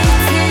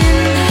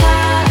 Beating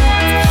hearts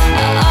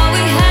are all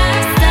we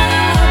have.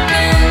 Stop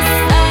and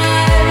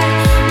start,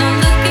 no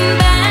looking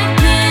back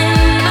in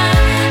my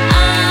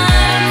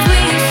arms. We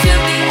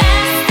should be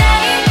at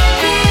stay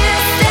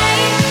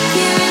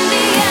here in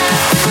the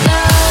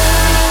afterglow.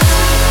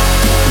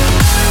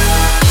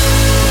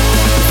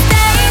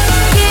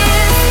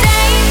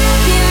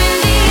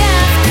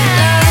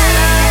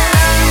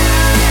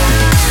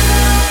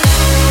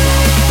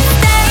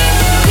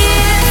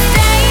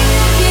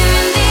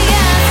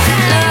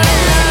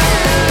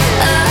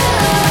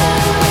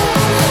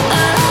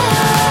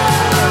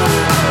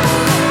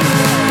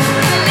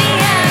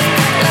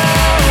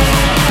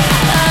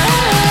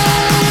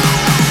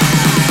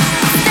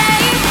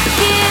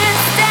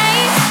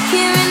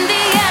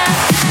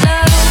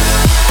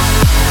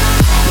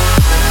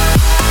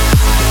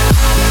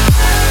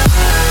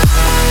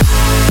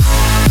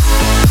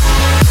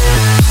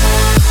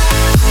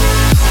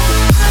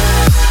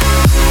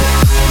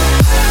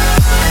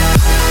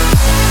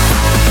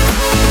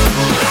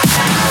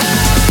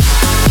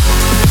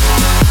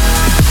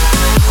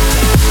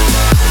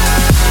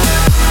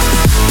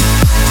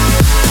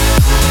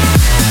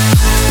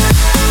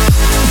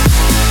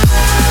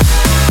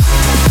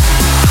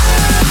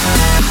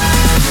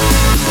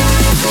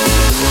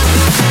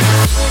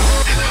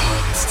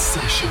 Enhanced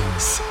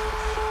Sessions.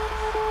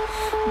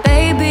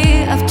 Baby,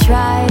 I've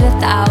tried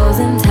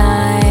 1,000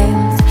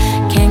 times,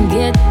 can't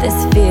get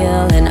this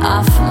feeling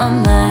off my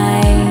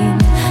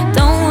mind.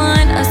 Don't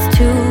want us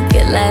to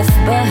get left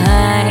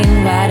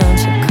behind. Why don't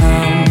you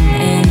come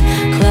in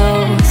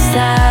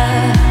closer?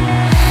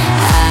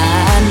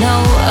 I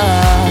know a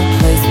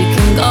place we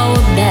can go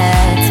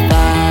that's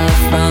far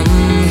from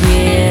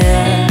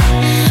here,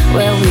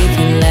 where we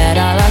can let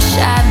all our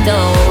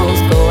shadows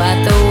go out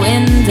the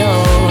window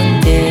and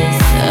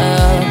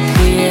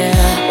disappear.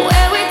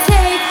 Where we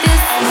take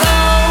this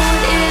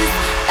road is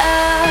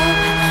up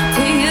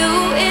to you.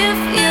 If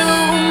you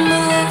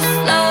move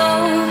slow,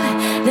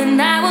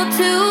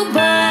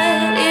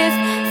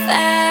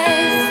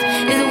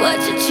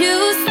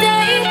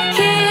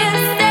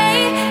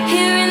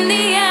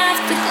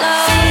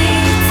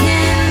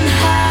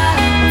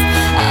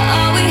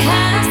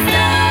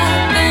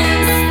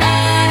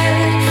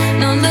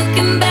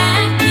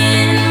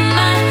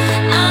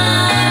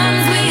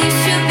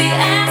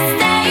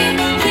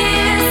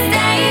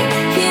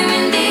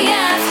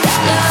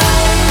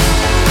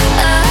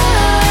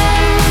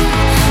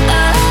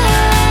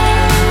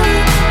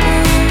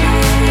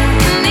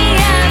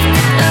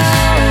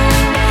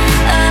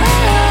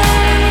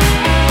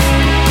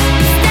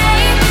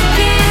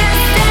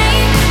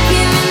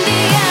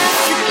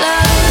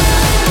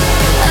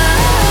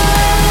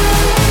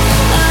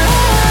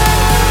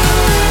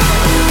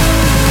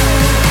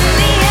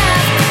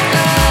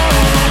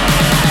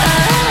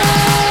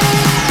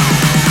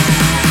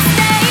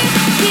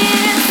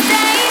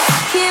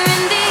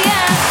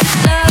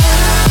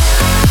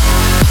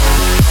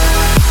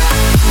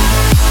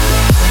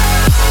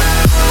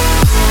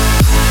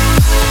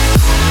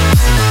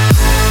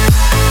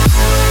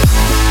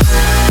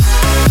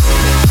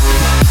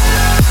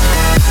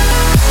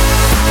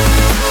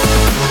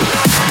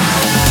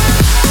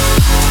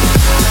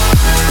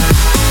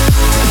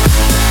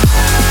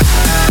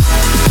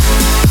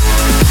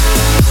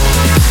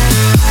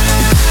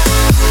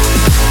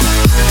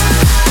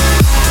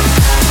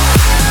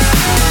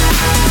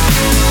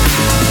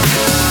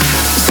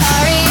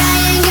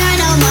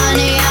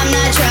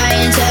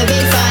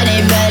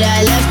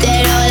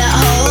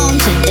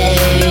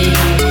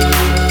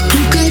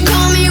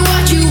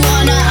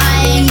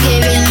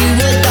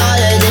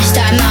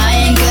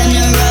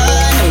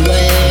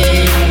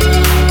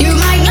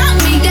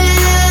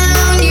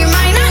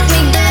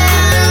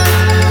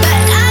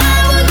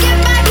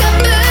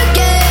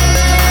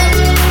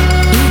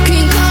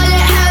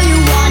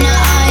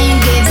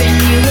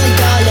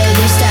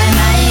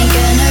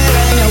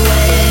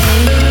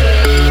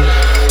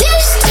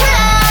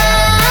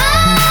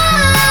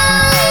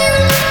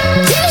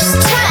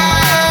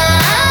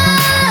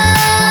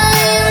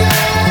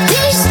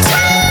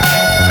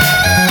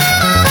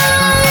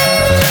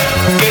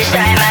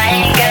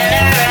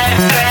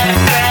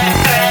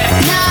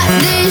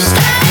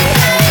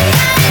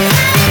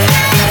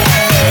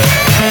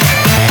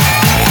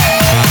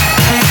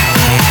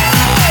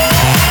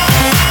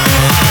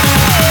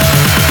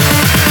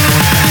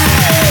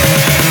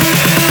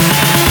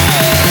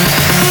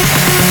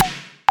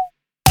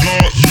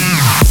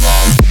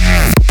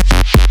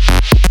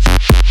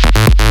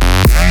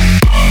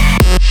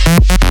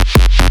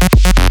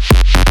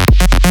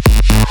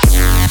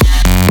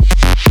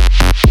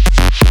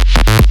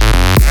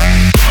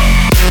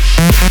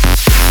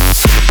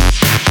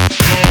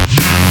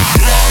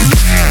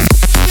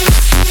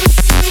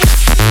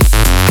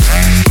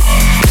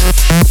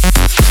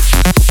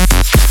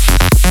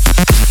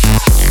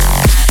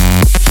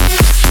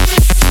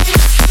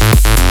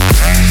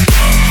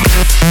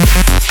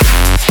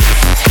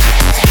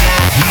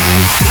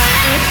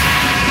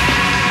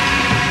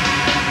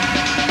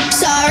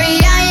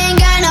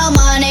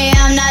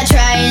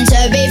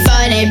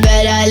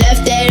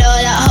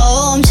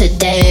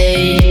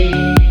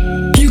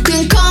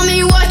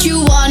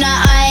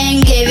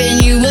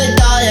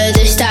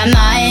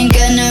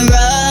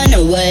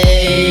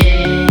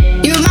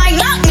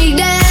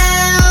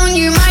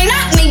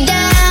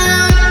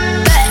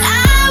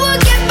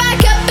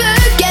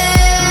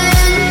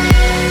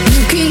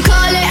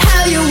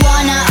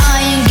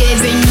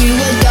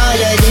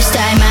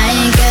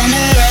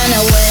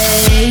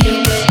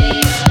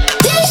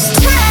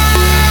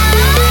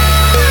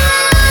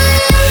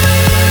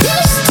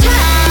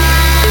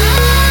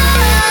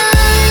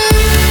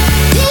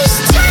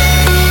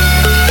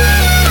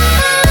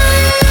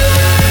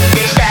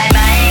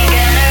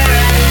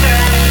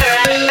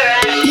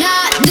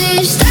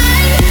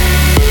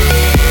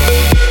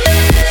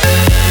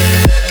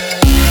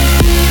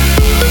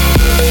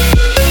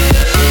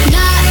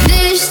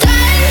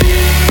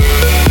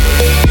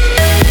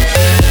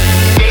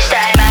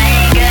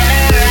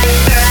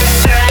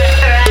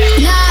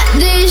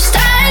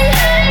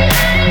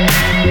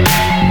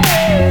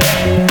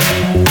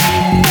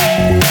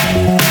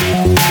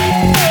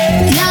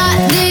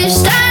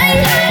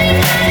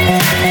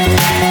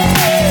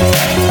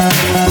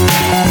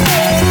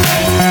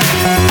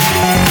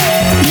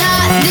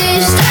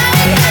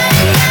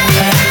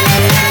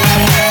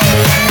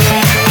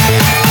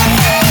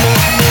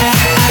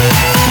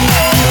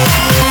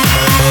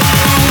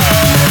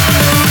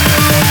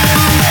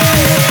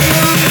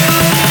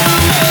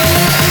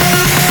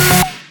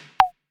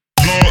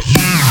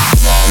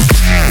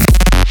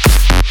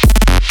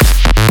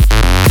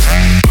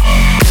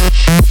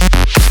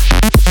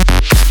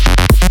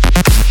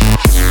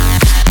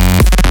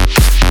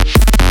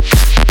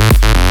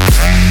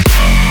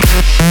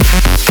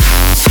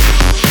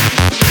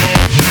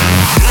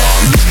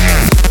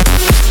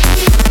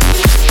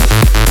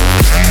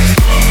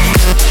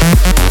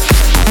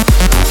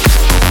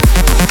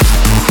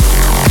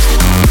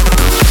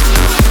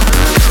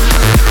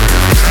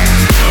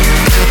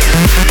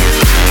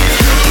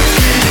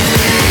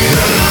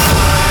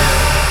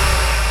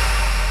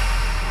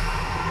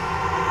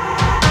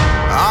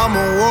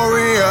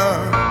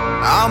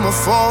 I'm a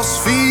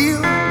force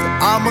field,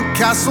 I'm a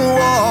castle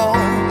wall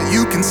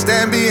you can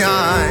stand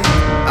behind.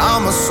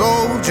 I'm a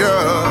soldier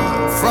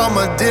from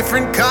a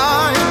different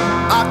kind.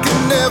 I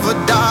can never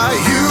die,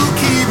 you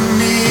keep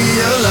me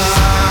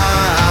alive.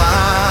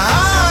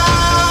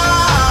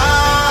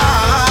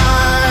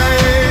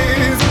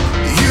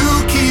 You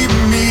keep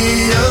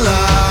me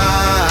alive.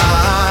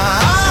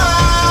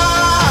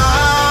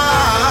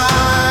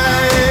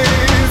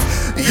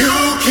 You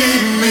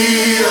keep me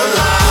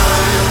alive.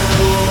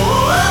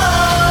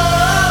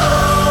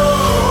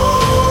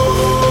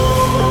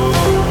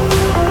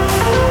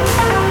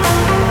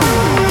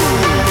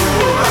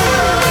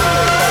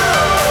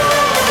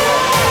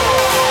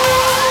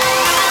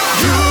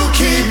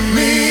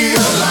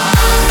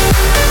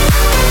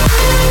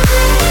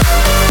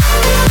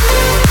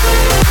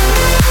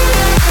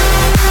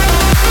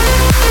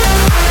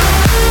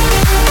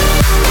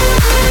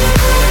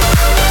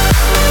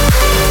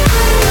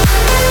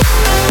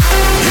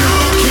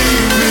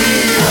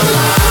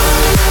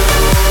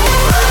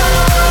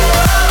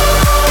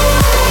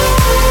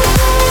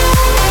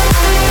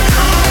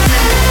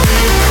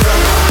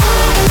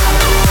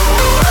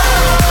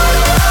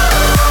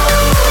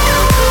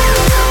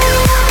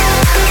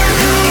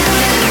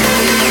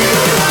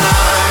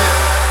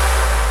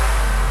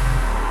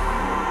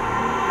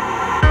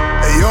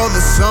 You're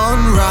the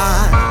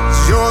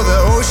sunrise, you're the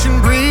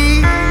ocean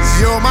breeze,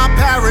 you're my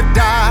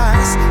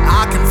paradise,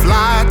 I can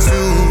fly to.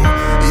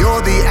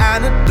 You're the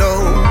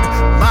antidote,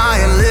 my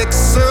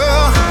elixir,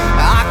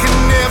 I can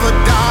never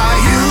die.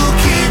 You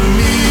keep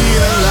me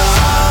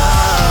alive.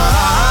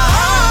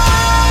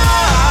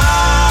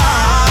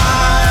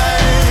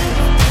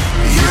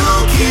 You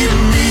keep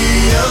me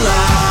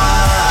alive.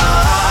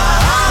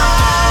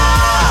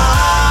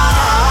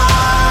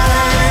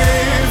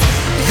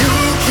 You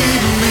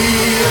keep me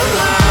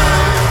alive.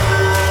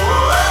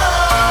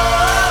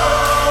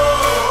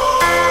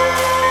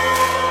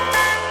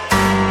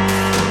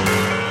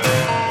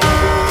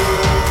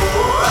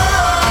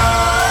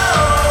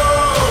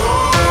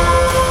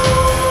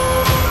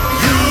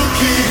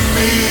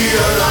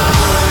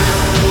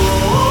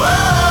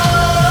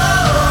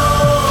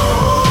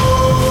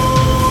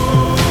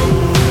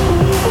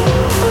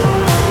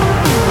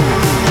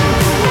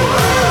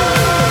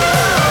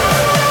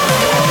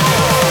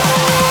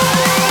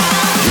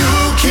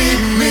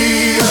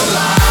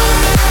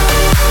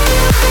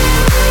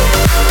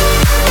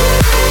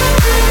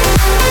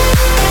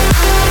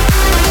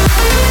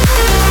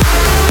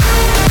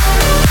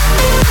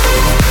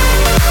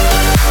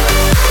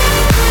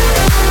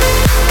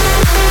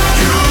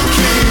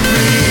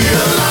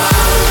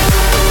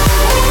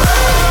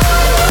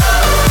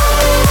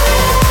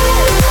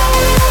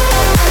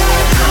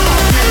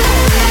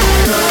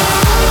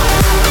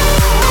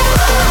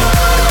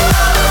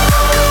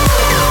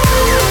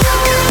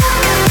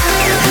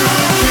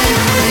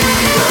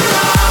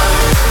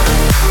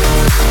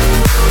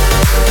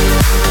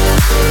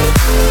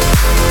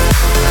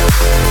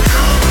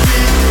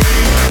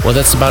 Well,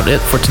 that's about it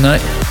for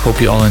tonight.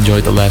 Hope you all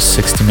enjoyed the last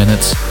 60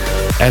 minutes.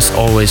 As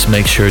always,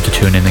 make sure to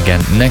tune in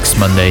again next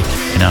Monday,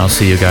 and I'll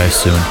see you guys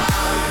soon.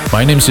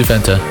 My name's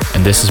Juventa,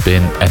 and this has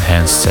been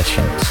Enhanced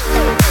Sessions.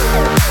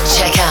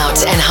 Check out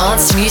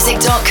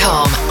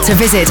enhancedmusic.com to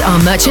visit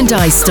our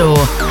merchandise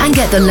store and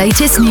get the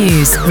latest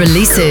news,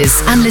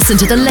 releases, and listen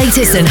to the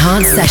latest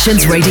Enhanced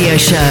Sessions radio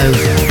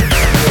show.